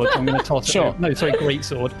broadsword. I'm going to toss it. Sure. Out. No, sorry,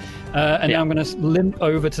 greatsword. And now I'm going to limp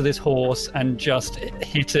over to this horse and just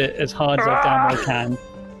hit it as hard as I damn well can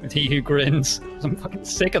with He Who Grins. I'm fucking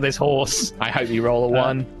sick of this horse. I hope you roll a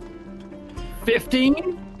 1.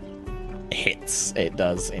 15? Hits. It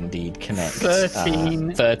does indeed connect.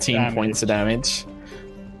 13 13 points of damage.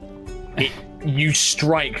 You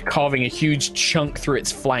strike, carving a huge chunk through its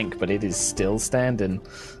flank, but it is still standing.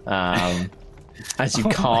 As you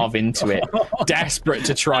carve into it, desperate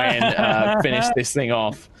to try and finish this thing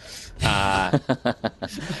off.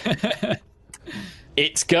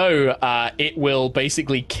 Its go. It will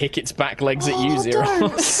basically kick its back legs at you,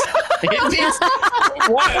 Xeros. It's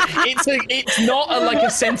not like a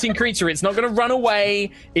sentient creature. It's not going to run away.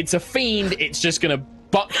 It's a fiend. It's just going to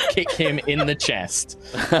butt kick him in the chest.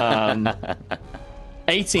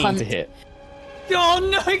 18 to hit. Oh,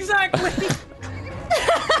 no, exactly.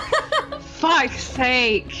 Fuck's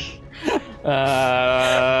sake.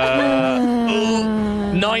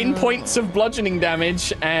 9 points of bludgeoning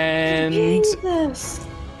damage and Jesus.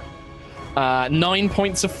 9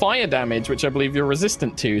 points of fire damage, which I believe you're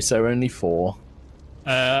resistant to, so only 4.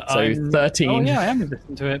 So 13. Oh, yeah, I am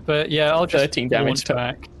resistant to it, but yeah, I'll just 13 damage launch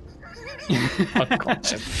back.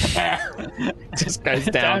 Just goes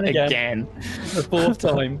down again. The 4th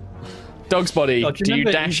time. Dog's body, Oh, do you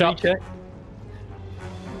remember dash up? check?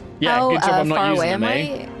 Yeah, How good job I'm far not away using am them,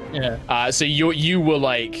 I? Yeah. So you were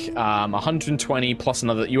like 120 plus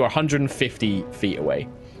another. You are 150 feet away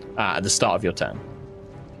at the start of your turn.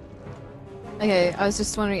 Okay, I was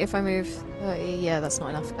just wondering if I move 30. Yeah, that's not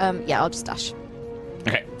enough. Yeah, I'll just dash.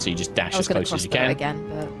 Okay, so you just dash I was as going to close cross as you there can. again,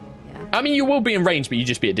 but yeah. I mean, you will be in range, but you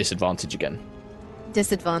just be at disadvantage again.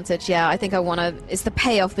 Disadvantage, yeah. I think I want to... It's the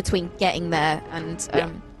payoff between getting there and,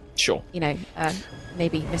 Sure. you know,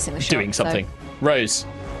 maybe missing the shot. Doing something. Rose. So,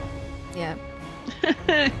 yeah.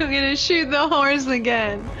 I'm gonna shoot the horse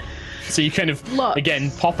again. So you kind of, Look.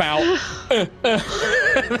 again, pop out and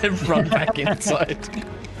then run back inside.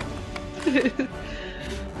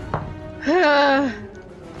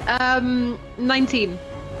 19.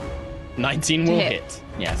 19 will hit. hit.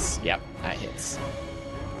 Yes, yep, that hits.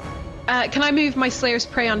 Can I move my Slayer's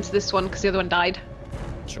Prey onto this one because the other one died?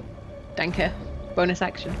 Sure. Danke. Bonus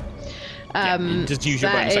action. Yeah, just use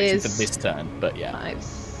your that bonus action is for this turn, but yeah. 5,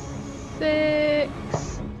 6,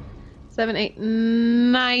 7, 8,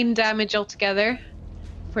 9 damage altogether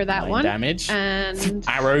for that 9 one. damage. And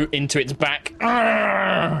Arrow into its back.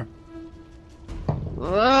 Arrgh!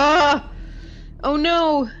 oh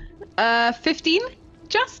no. 15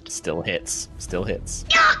 just? Still hits. Still hits.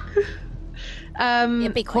 Yeah,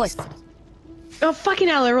 be quick. Oh fucking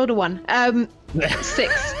hell, I rolled a 1.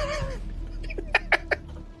 6.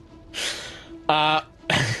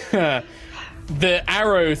 The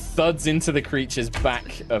arrow thuds into the creature's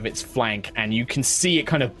back of its flank, and you can see it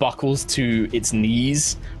kind of buckles to its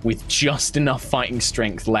knees with just enough fighting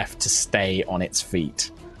strength left to stay on its feet.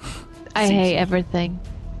 I hate everything.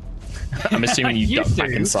 I'm assuming you You duck back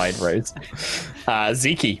do. inside, Rose.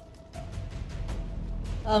 Zeke.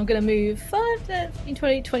 I'm going to move 5, 10, 15,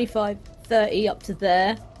 20, 25, 30 up to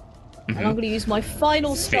there. And I'm going to use my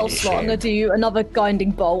final spell slot. I'm going to do another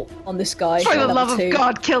Guiding Bolt on this guy. For the love of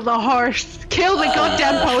God, kill the horse! Kill the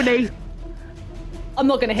goddamn pony! I'm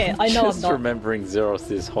not going to hit. I know I'm not. Just remembering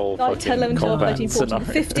Zeros' whole 9, fucking 10, 11, 12, combat 13, 14, scenario.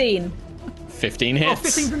 15. 15 hits.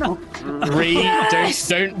 15's enough. Ree,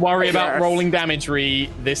 don't worry about rolling damage, Ree.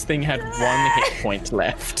 This thing had 1 hit point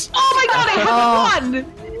left. Oh my god, I have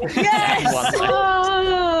one! Yes! One left.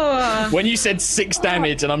 Oh. When you said 6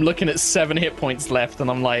 damage, and I'm looking at 7 hit points left, and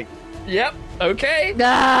I'm like, yep, okay.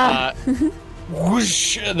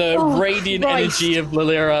 Whoosh, the radiant Christ. energy of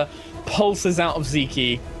Lilira pulses out of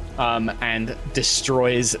Ziki and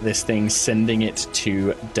destroys this thing, sending it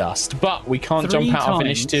to dust. But we can't 3 jump out of times.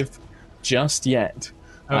 initiative just yet.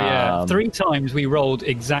 Oh yeah, 3 times we rolled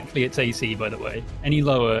exactly its AC, by the way. Any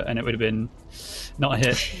lower and it would have been not a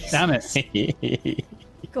hit. Damn it.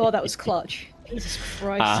 God, that was clutch. Jesus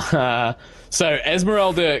Christ. So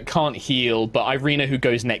Esmeralda can't heal, but Irina, who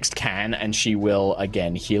goes next, can, and she will,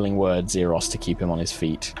 again, healing word Zeros to keep him on his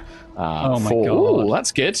feet. Oh my God. Ooh,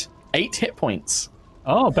 that's good. 8 hit points.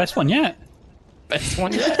 Oh, best one yet. Best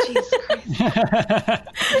one yet. Jesus Christ.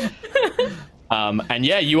 And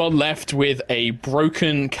yeah, you are left with a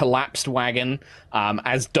broken, collapsed wagon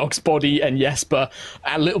as Dog's Body and Jesper,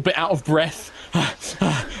 a little bit out of breath,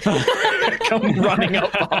 come running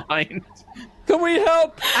up behind. Can we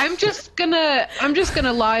help? I'm just gonna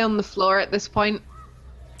lie on the floor at this point.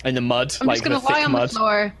 In the mud, I'm like just gonna the thick lie on mud. the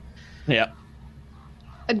floor Yeah.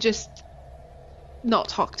 and just not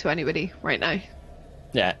talk to anybody right now.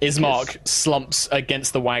 Yeah, Ismark slumps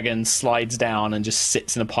against the wagon, slides down, and just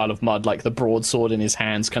sits in a pile of mud, like the broadsword in his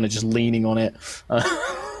hands, kind of just leaning on it.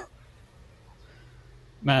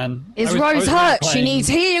 Man. Is I Rose was hurt? She playing- needs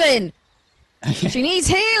healing. She needs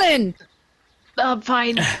healing. I'm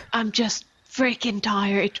fine. I'm just freaking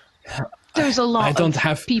tired. There's a lot I don't of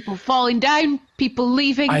have- people falling down, people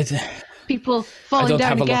leaving, people I falling don't down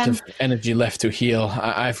have a again. lot of energy left to heal.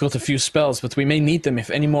 I've got a few spells, but we may need them if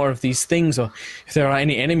any more of these things, or if there are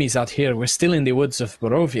any enemies out here. We're still in the woods of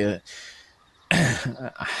Barovia.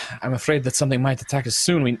 I'm afraid that something might attack us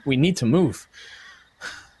soon. We need to move.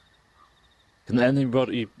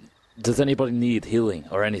 Does anybody need healing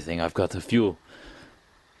or anything? I've got a few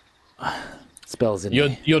spells in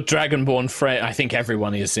me. Your Dragonborn friend, I think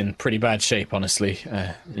everyone is in pretty bad shape, honestly.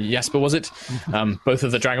 Jesper, was it? Both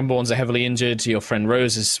of the Dragonborns are heavily injured. Your friend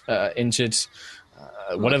Rose is injured.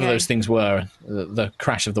 Whatever Okay. those things were, the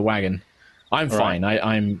crash of the wagon. I'm fine.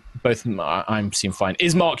 I'm seem fine.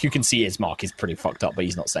 Ismark, you can see Ismark is pretty fucked up, but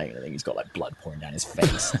he's not saying anything. He's got like blood pouring down his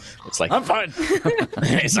face. It's like, I'm fine.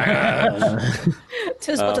 it's like,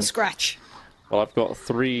 Tis but a scratch. Well, I've got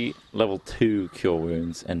 3 level 2 cure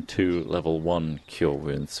wounds and 2 level 1 cure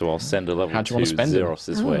wounds, so I'll send a level How do you 2 want to spend them?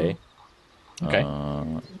 Zeros' way. Okay.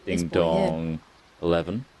 Ding boy, yeah. dong,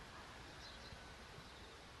 11.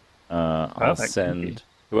 I'll Perfect, thank you. send.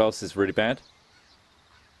 Who else is really bad?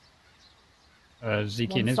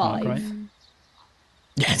 Zeke and 1, Ismark, 5. right?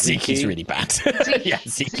 yeah, Zeke's really bad. yeah,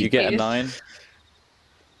 Zeke. You get a 9.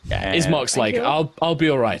 Yeah, And Ismark's like, you. I'll be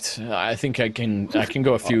all right. I think I can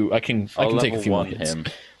go a few. I can I'll take a level few 1 minutes. him,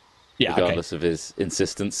 Yeah, okay. regardless of his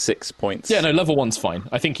insistence. 6 points. Yeah, no, level 1's fine.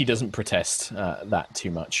 I think he doesn't protest that too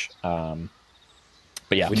much. But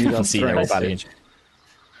yeah, We you need can our see they're all strength. badly injured.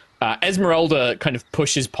 Esmeralda kind of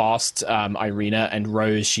pushes past Irina and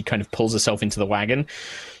Rose. She kind of pulls herself into the wagon.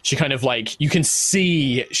 She kind of like, you can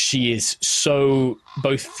see she is so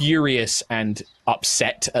both furious and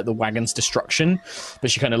upset at the wagon's destruction, but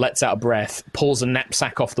she kind of lets out a breath, pulls a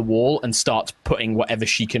knapsack off the wall, and starts putting whatever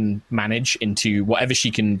she can manage into whatever she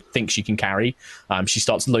can think she can carry. She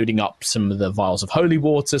starts loading up some of the vials of holy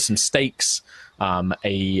water, some stakes,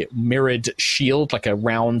 a mirrored shield, like a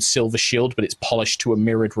round silver shield, but it's polished to a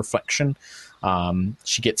mirrored reflection.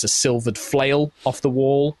 She gets a silvered flail off the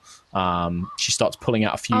wall. She starts pulling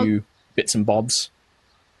out a few bits and bobs.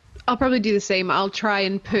 I'll probably do the same. I'll try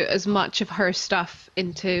and put as much of her stuff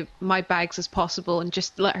into my bags as possible and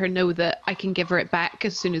just let her know that I can give her it back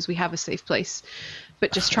as soon as we have a safe place.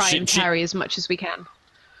 But just try and carry as much as we can.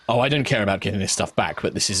 Oh, I don't care about getting this stuff back,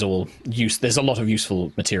 but this is all use. There's a lot of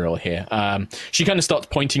useful material here. She kind of starts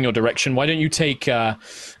pointing your direction. Why don't you take?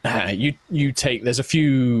 You take. There's a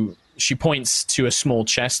few. She points to a small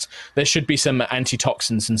chest. There should be some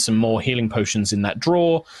antitoxins and some more healing potions in that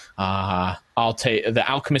drawer. I'll take the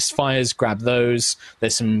alchemist fires. Grab those.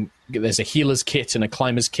 There's a healer's kit and a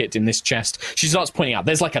climber's kit in this chest. She starts pointing out.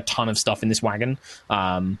 There's like a ton of stuff in this wagon.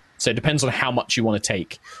 So it depends on how much you want to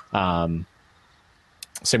take.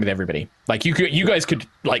 Same with everybody. Like you guys could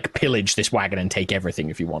like pillage this wagon and take everything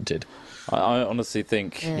if you wanted. I honestly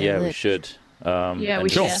think, we should. We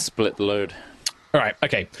just should. split the load. All right,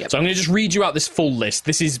 okay. Yep. So I'm going to just read you out this full list.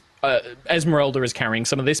 This is Esmeralda is carrying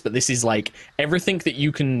some of this, but this is like everything that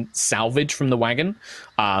you can salvage from the wagon.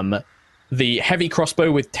 The heavy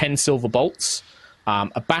crossbow with 10 silver bolts,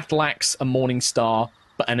 a battle axe, a morning star,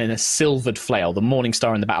 and then a silvered flail. The morning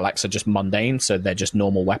star and the battle axe are just mundane, so they're just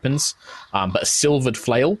normal weapons. But a silvered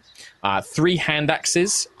flail, 3 hand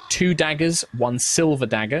axes, 2 daggers, 1 silver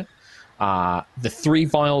dagger, the 3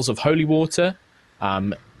 vials of holy water.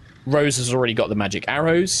 Rose has already got the magic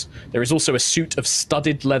arrows. There is also a suit of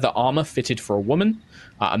studded leather armor fitted for a woman,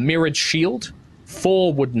 a mirrored shield,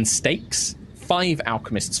 4 wooden stakes, 5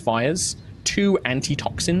 alchemist's fires, 2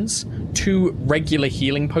 antitoxins, 2 regular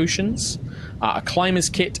healing potions, a climber's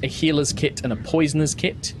kit, a healer's kit, and a poisoner's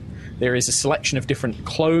kit. There is a selection of different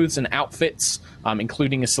clothes and outfits,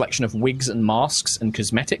 including a selection of wigs and masks and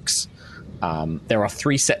cosmetics. There are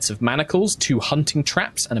 3 sets of manacles, 2 hunting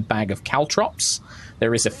traps, and a bag of caltrops.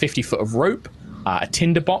 There is a 50 foot of rope, a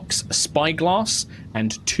tinderbox, a spyglass,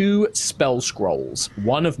 and 2 spell scrolls,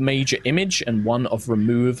 1 of major image and 1 of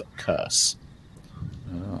remove curse.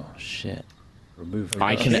 Oh shit! Remove.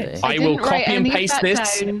 I will copy and paste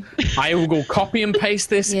this. I will copy and paste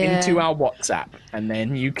this into our WhatsApp, and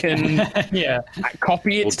then you can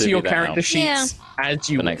copy it to your character sheets as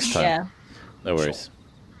you next time. Yeah. No worries.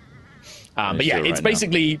 But yeah, it's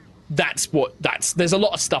basically there's a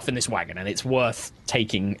lot of stuff in this wagon, and it's worth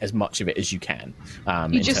taking as much of it as you can.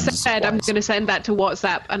 You just said I'm going to send that to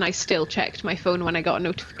WhatsApp, and I still checked my phone when I got a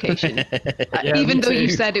notification, even though you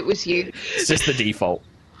said it was you. It's just the default.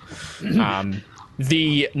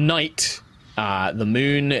 The night, the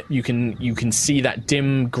moon, you can see that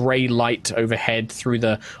dim grey light overhead through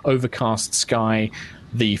the overcast sky.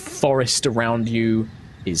 The forest around you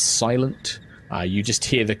is silent. You just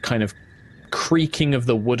hear the kind of creaking of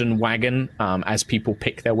the wooden wagon as people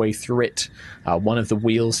pick their way through it. One of the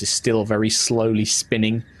wheels is still very slowly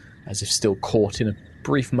spinning, as if still caught in a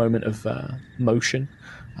brief moment of motion.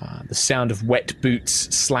 The sound of wet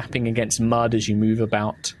boots slapping against mud as you move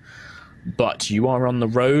about. But you are on the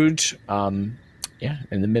road, in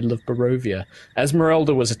the middle of Barovia.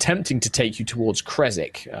 Esmeralda was attempting to take you towards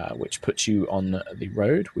Krezik, which puts you on the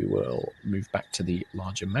road. We will move back to the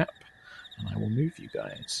larger map, and I will move you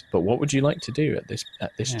guys. But what would you like to do at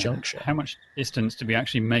this juncture? How much distance do we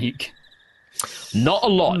actually make? Not a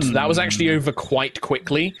lot. That was actually over quite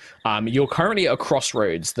quickly. You're currently at a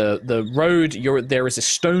crossroads. The road, there is a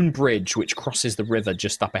stone bridge which crosses the river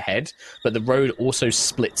just up ahead, but the road also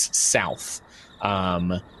splits south.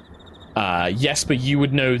 Jesper, you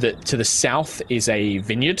would know that to the south is a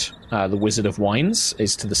vineyard. The Wizard of Wines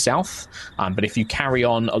is to the south. But if you carry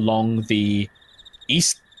on along the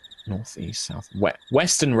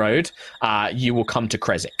western road, you will come to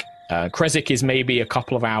Krezik. Krezik is maybe a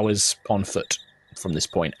couple of hours on foot from this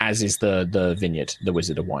point, as is the vineyard, the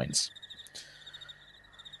Wizard of Wines.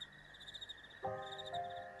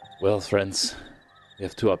 Well, friends, we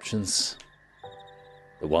have 2 options.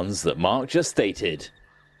 The ones that Mark just stated.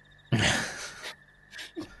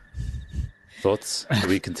 Thoughts? Do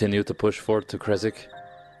we continue to push forward to Krezik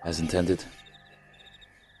as intended?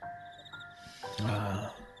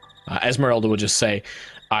 Esmeralda would just say,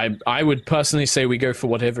 I would personally say we go for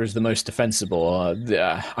whatever is the most defensible.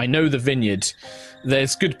 I know the vineyard.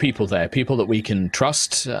 There's good people there, people that we can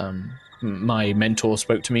trust. My mentor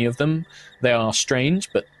spoke to me of them. They are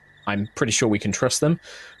strange, but I'm pretty sure we can trust them.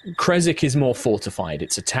 Krezik is more fortified.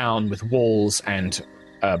 It's a town with walls and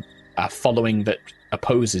a following that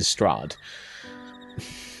opposes Strahd.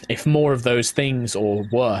 If more of those things or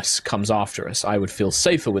worse comes after us, I would feel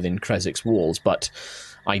safer within Krezik's walls, but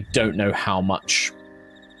I don't know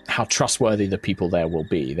how trustworthy the people there will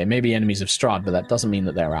be. They may be enemies of Strahd, but that doesn't mean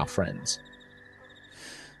that they're our friends.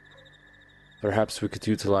 Perhaps we could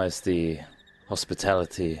utilize the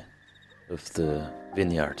hospitality of the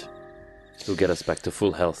vineyard to get us back to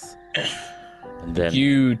full health. And then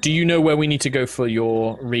do you know where we need to go for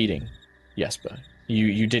your reading, Jesper?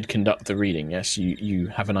 You did conduct the reading, yes? You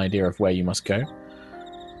have an idea of where you must go?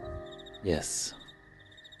 Yes.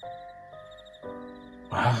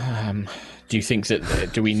 Do you think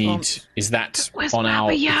that do we need? Is that on our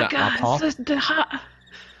path?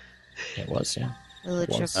 It was, yeah.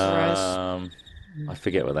 Village of I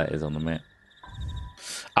forget what that is on the map.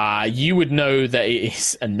 You would know that it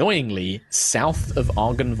is annoyingly south of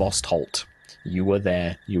Argenvostholt. You were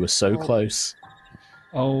there. You were so close.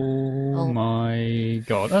 Oh my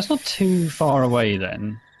god, that's not too far away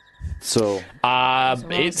then. So,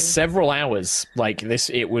 it's several hours. Like this,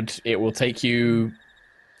 it will take you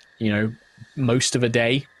most of a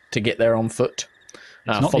day to get there on foot.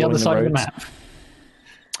 It's not the other side of the map.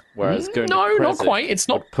 Whereas going to not Kresik quite. It's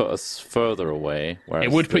not. would put us further away.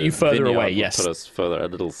 It would put you further away. Would yes, put us further a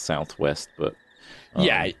little southwest, but.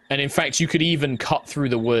 Yeah, and in fact, you could even cut through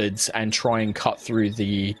the woods and try and cut through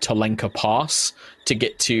the Tolenka Pass to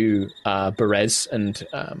get to Berez and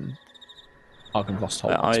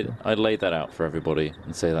Arkenvost. I'd lay that out for everybody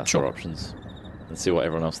and say that's our options, and see what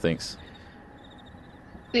everyone else thinks.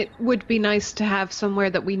 It would be nice to have somewhere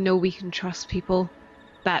that we know we can trust people.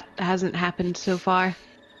 That hasn't happened so far.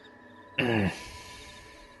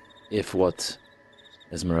 If what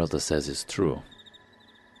Esmeralda says is true,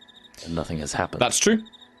 and nothing has happened. That's true.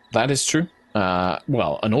 That is true.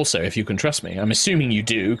 Well, and also, if you can trust me, I'm assuming you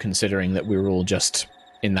do, considering that we were all just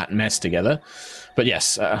in that mess together. But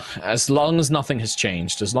yes, as long as nothing has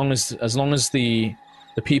changed, as long as the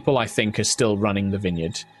people I think are still running the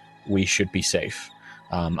vineyard, we should be safe.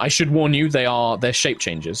 I should warn you, they're shape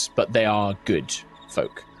changers, but they are good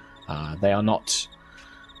folk. They are not.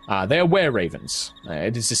 They are were-ravens.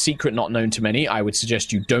 It is a secret not known to many. I would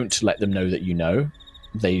suggest you don't let them know that you know.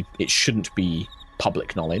 It shouldn't be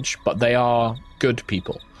public knowledge, but they are good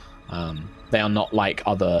people. They are not like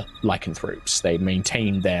other lycanthropes. They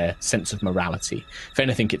maintain their sense of morality. If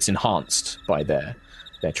anything, it's enhanced by their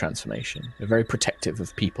transformation. They're very protective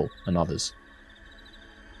of people and others.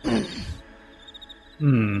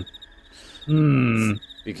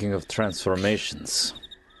 Speaking of transformations.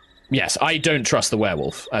 Yes, I don't trust the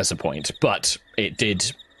werewolf as a point, but it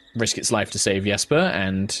did risk its life to save Jesper,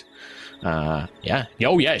 and yeah.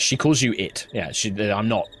 Oh, yeah, she calls you it. Yeah, I'm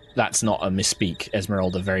not. That's not a misspeak.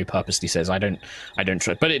 Esmeralda very purposely says, I don't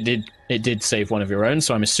trust. But it did save one of your own,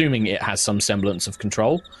 so I'm assuming it has some semblance of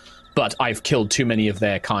control. But I've killed too many of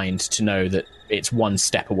their kind to know that it's one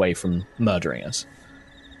step away from murdering us.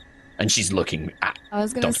 And she's looking at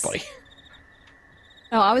Dog's body.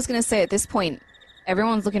 No, I was going to say at this point,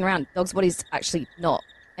 everyone's looking around. Dog's body's actually not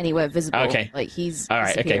anywhere visible. Okay. Like, he's all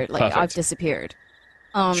right, disappeared. okay, like, perfect. I've disappeared.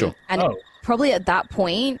 Sure. And probably at that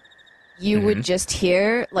point, you would just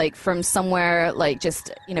hear, like, from somewhere, like,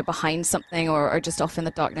 just, behind something or just off in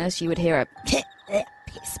the darkness, you would hear a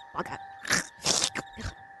piss bugger.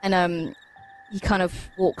 And he kind of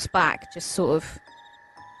walks back, just sort of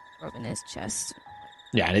rubbing his chest.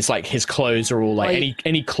 Yeah, and it's like his clothes are all like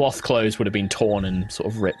any cloth clothes would have been torn and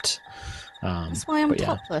sort of ripped. That's why I'm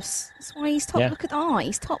topless. That's why he's topless. Yeah. Look at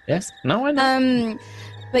he's topless. Yeah. No, I know.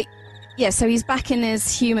 But yeah, so he's back in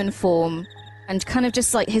his human form, and kind of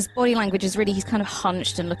just like his body language is really, he's kind of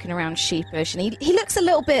hunched and looking around sheepish, and he looks a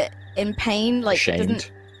little bit in pain, like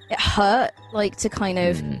Shamed. it hurt, like to kind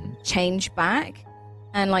of change back,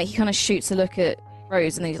 and like he kind of shoots a look at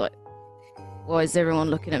Rose, and then he's like, "Why is everyone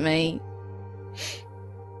looking at me?"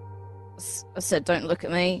 I said, "Don't look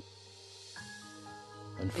at me."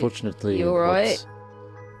 Unfortunately, you all right?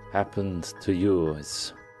 what happened to you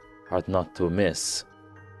is hard not to miss.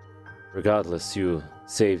 Regardless, you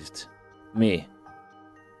saved me.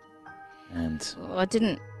 And I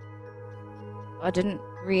didn't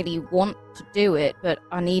really want to do it, but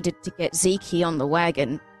I needed to get Zeke on the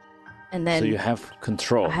wagon, and then so you have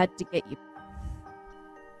control. I had to get you.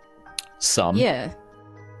 Some. Yeah.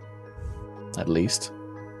 At least.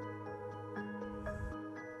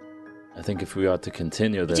 I think if we are to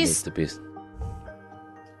continue, there needs to be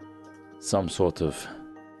some sort of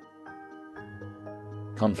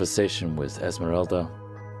conversation with Esmeralda.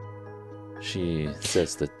 She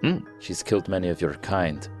says that she's killed many of your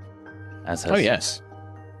kind, as has yes.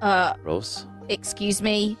 Rose. Excuse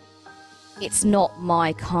me, it's not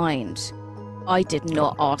my kind. I did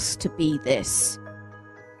not ask to be this.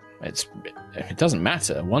 It doesn't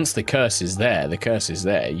matter. Once the curse is there, the curse is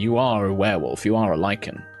there. You are a werewolf. You are a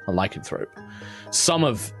lycanthrope. Some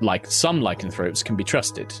lycanthropes can be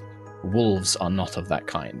trusted. Wolves are not of that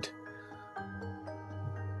kind.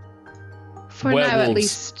 For now, at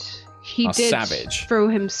least, he did savage. throw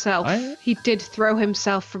himself. He did throw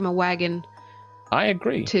himself from a wagon. I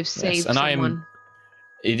agree. To save and someone.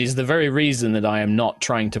 It is the very reason that I am not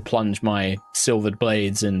trying to plunge my silvered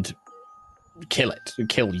blades and kill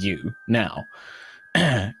you now.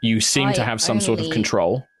 You seem to have some sort of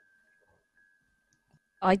control.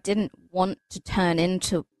 I didn't want to turn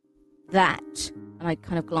into that. And I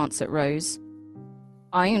kind of glance at Rose.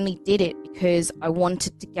 I only did it because I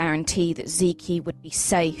wanted to guarantee that Zeke would be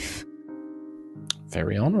safe.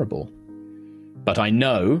 Very honourable. But I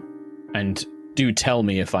know, and do tell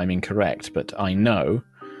me if I'm incorrect, but I know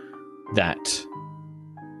that,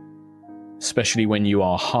 especially when you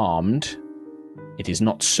are harmed, it is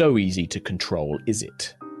not so easy to control, is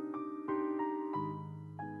it?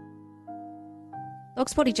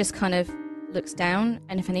 Dog's body just kind of looks down,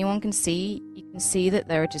 and if anyone can see, you can see that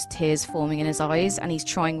there are just tears forming in his eyes, and he's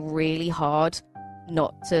trying really hard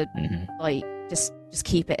not to like just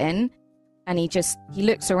keep it in. And he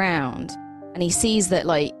looks around, and he sees that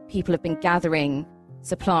like people have been gathering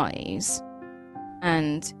supplies,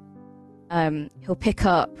 and he'll pick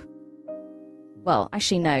up. Well,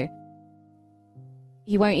 actually, no.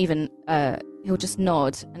 He won't even. He'll just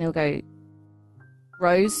nod, and he'll go,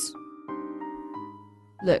 "Rose,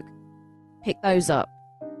 look, pick those up,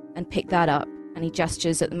 and pick that up." And he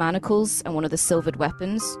gestures at the manacles and one of the silvered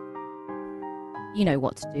weapons. You know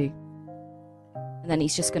what to do. And then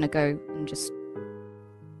he's just going to go and just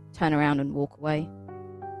turn around and walk away.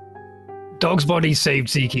 Dog's body saved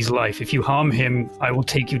Zeki's life. If you harm him, I will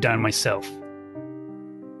take you down myself.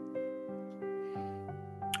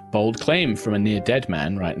 Bold claim from a near dead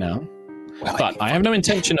man right now. Well, but I have no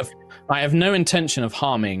intention of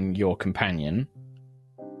harming your companion.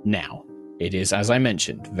 Now, it is, as I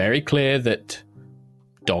mentioned, very clear that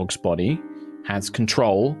Dog's body has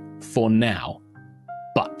control for now.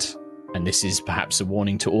 But, and this is perhaps a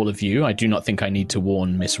warning to all of you, I do not think I need to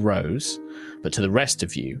warn Miss Rose, but to the rest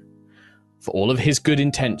of you, for all of his good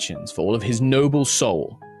intentions, for all of his noble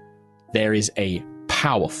soul, there is a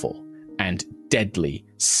powerful and deadly,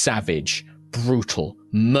 savage, brutal,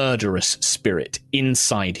 murderous spirit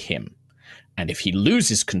inside him. And if he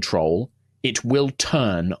loses control, it will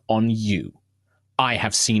turn on you. I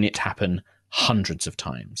have seen it happen hundreds of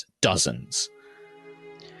times, dozens.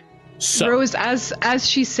 So, Rose, as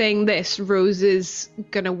she's saying this, Rose is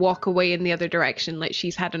going to walk away in the other direction. Like,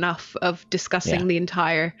 she's had enough of discussing the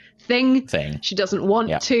entire thing. She doesn't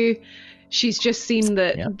want to. She's just seen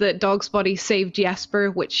that Dog's body saved Jesper,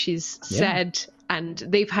 which she's said, and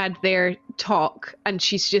they've had their talk, and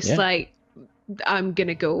she's just like, I'm going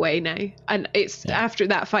to go away now. And it's after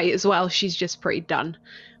that fight as well, she's just pretty done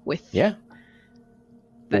with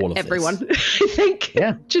all of everyone. I think.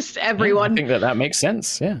 Yeah. Just everyone. I think that makes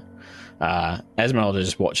sense, yeah. Esmeralda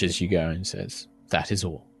just watches you go and says, that is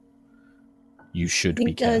all. You should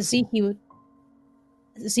be careful.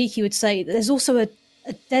 Zeke would say, there's also a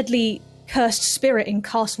deadly cursed spirit in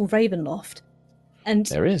Castle Ravenloft. And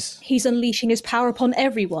there is. He's unleashing his power upon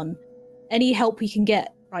everyone. Any help we can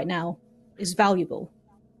get right now is valuable,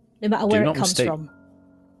 no matter where it comes from.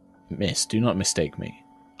 Miss, do not mistake me.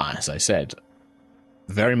 As I said,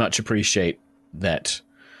 very much appreciate that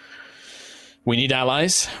we need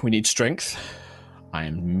allies, we need strength. I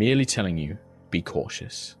am merely telling you, be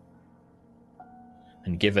cautious.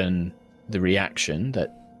 And given the reaction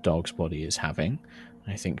that Dog's body is having,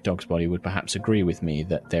 I think Dog's body would perhaps agree with me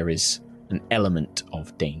that there is an element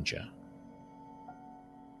of danger.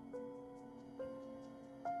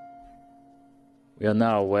 We are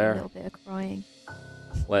now aware. A little bit of crying.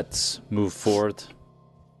 Let's move forward.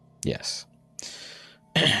 Yes.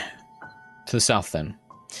 To the south, then.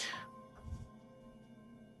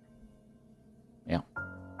 Yeah.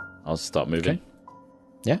 I'll start moving. Okay.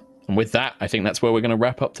 Yeah. And with that, I think that's where we're going to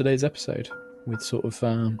wrap up today's episode. With sort of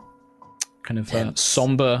kind of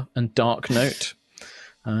somber and dark note.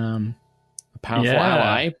 A powerful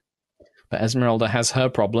ally. But Esmeralda has her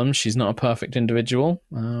problems. She's not a perfect individual.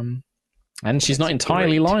 And she's not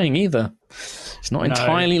entirely lying either. She's not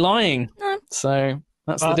entirely lying. No. So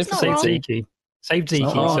that's the difference. Save Zeke. Save Zeke,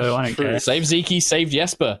 so I don't care. Save Zeke, save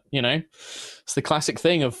Jesper, you know. It's the classic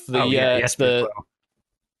thing of the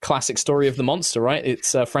classic story of the monster, right?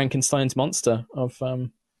 It's Frankenstein's monster of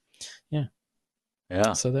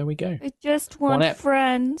Yeah. So there we go. I just want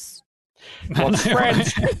friends. Want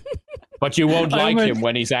friends. But you won't like him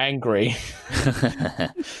when he's angry.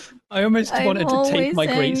 I almost wanted to take my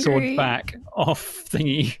greatsword back off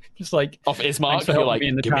thingy. Just like off Ismark, you're like,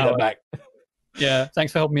 give me that back. Yeah,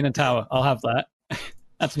 thanks for helping me in the tower. I'll have that.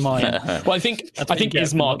 That's mine. Well, I think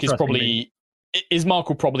Ismark is probably Ismark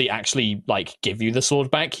will probably actually like give you the sword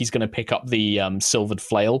back. He's going to pick up the silvered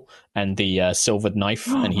flail and the silvered knife,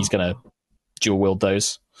 and he's going to dual wield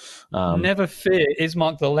those. Never fear,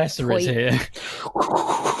 Ismark the Lesser is here.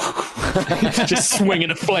 Just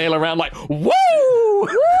swinging a flail around like, woo!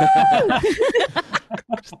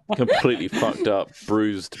 Completely fucked up,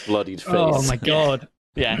 bruised, bloodied face. Oh my god.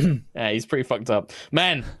 Yeah, he's pretty fucked up.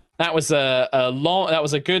 Man, that was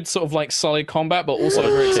a good sort of like solid combat, but also a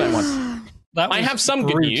very exciting one. I have some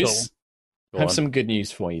good news. I have some good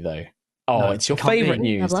news for you though. Oh, no, it's your favorite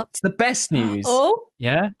news. It's the best news. Oh,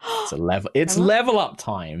 yeah. It's level up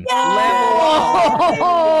time. Yeah. Level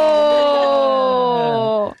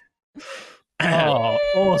up. Oh,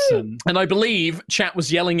 awesome. And I believe chat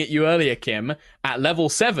was yelling at you earlier, Kim. At level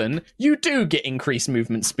 7, you do get increased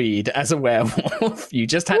movement speed as a werewolf. You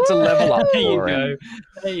just had to level up There you for go. it.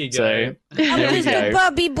 There you go. So, I'm there we just a go.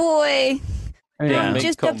 Bobby boy. Yeah. I'm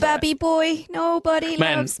just a combat. Bobby boy. Nobody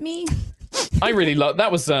Man. loves me. I really love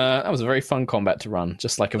that. Was a very fun combat to run.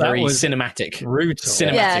 Just like a That very was cinematic. Brutal.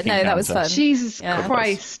 Cinematic Yeah, no, that was encounter. fun. Jesus Yeah.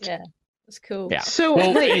 Christ. Yeah, that's cool. Yeah. So,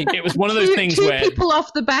 Well, like, it was one of those things two where people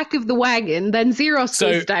off the back of the wagon, then Zeros So-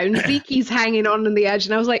 goes down, Zeki's hanging on the edge,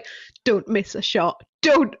 and I was like, don't miss a shot.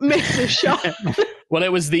 Don't miss a shot. well,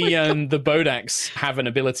 it was the Bodax have an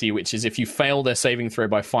ability which is if you fail their saving throw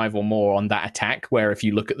by 5 or more on that attack, where if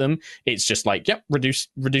you look at them, it's just like, yep, reduced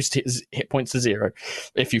hit points to 0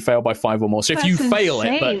 if you fail by 5 or more. So if you That's fail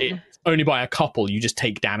it, but insane. it's only by a couple, you just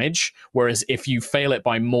take damage. Whereas if you fail it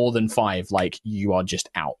by more than 5, like you are just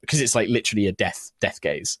out because it's like literally a death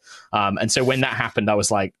gaze. And so when that happened, I was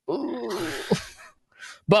like, ooh.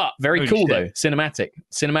 But very Holy cool shit. though,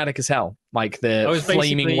 cinematic as hell. Like I the was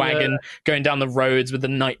flaming basically, wagon going down the roads with the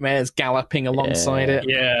nightmares galloping alongside it.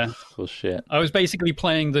 Yeah. Oh shit. I was basically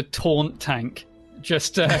playing the taunt tank,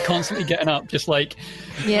 just constantly getting up, just like,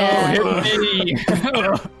 Yeah. oh, hit me.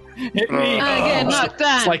 Hit me. I get knocked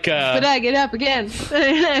down, It's like but I get up again.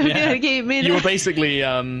 Yeah. you were basically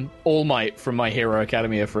All Might from My Hero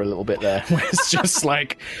Academia for a little bit there. Where it's just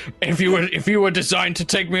like if you were designed to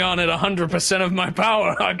take me on at 100% of my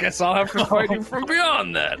power, I guess I'll have to fight you from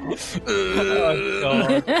beyond that.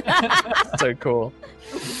 Oh, God. So cool.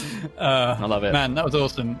 I love it. Man, that was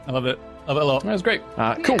awesome. I love it. Love it a lot. That was great.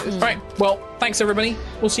 Cool. Right. Well, thanks everybody.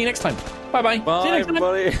 We'll see you next time. Bye bye. Bye,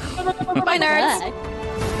 everybody. Bye, nerds. Bye.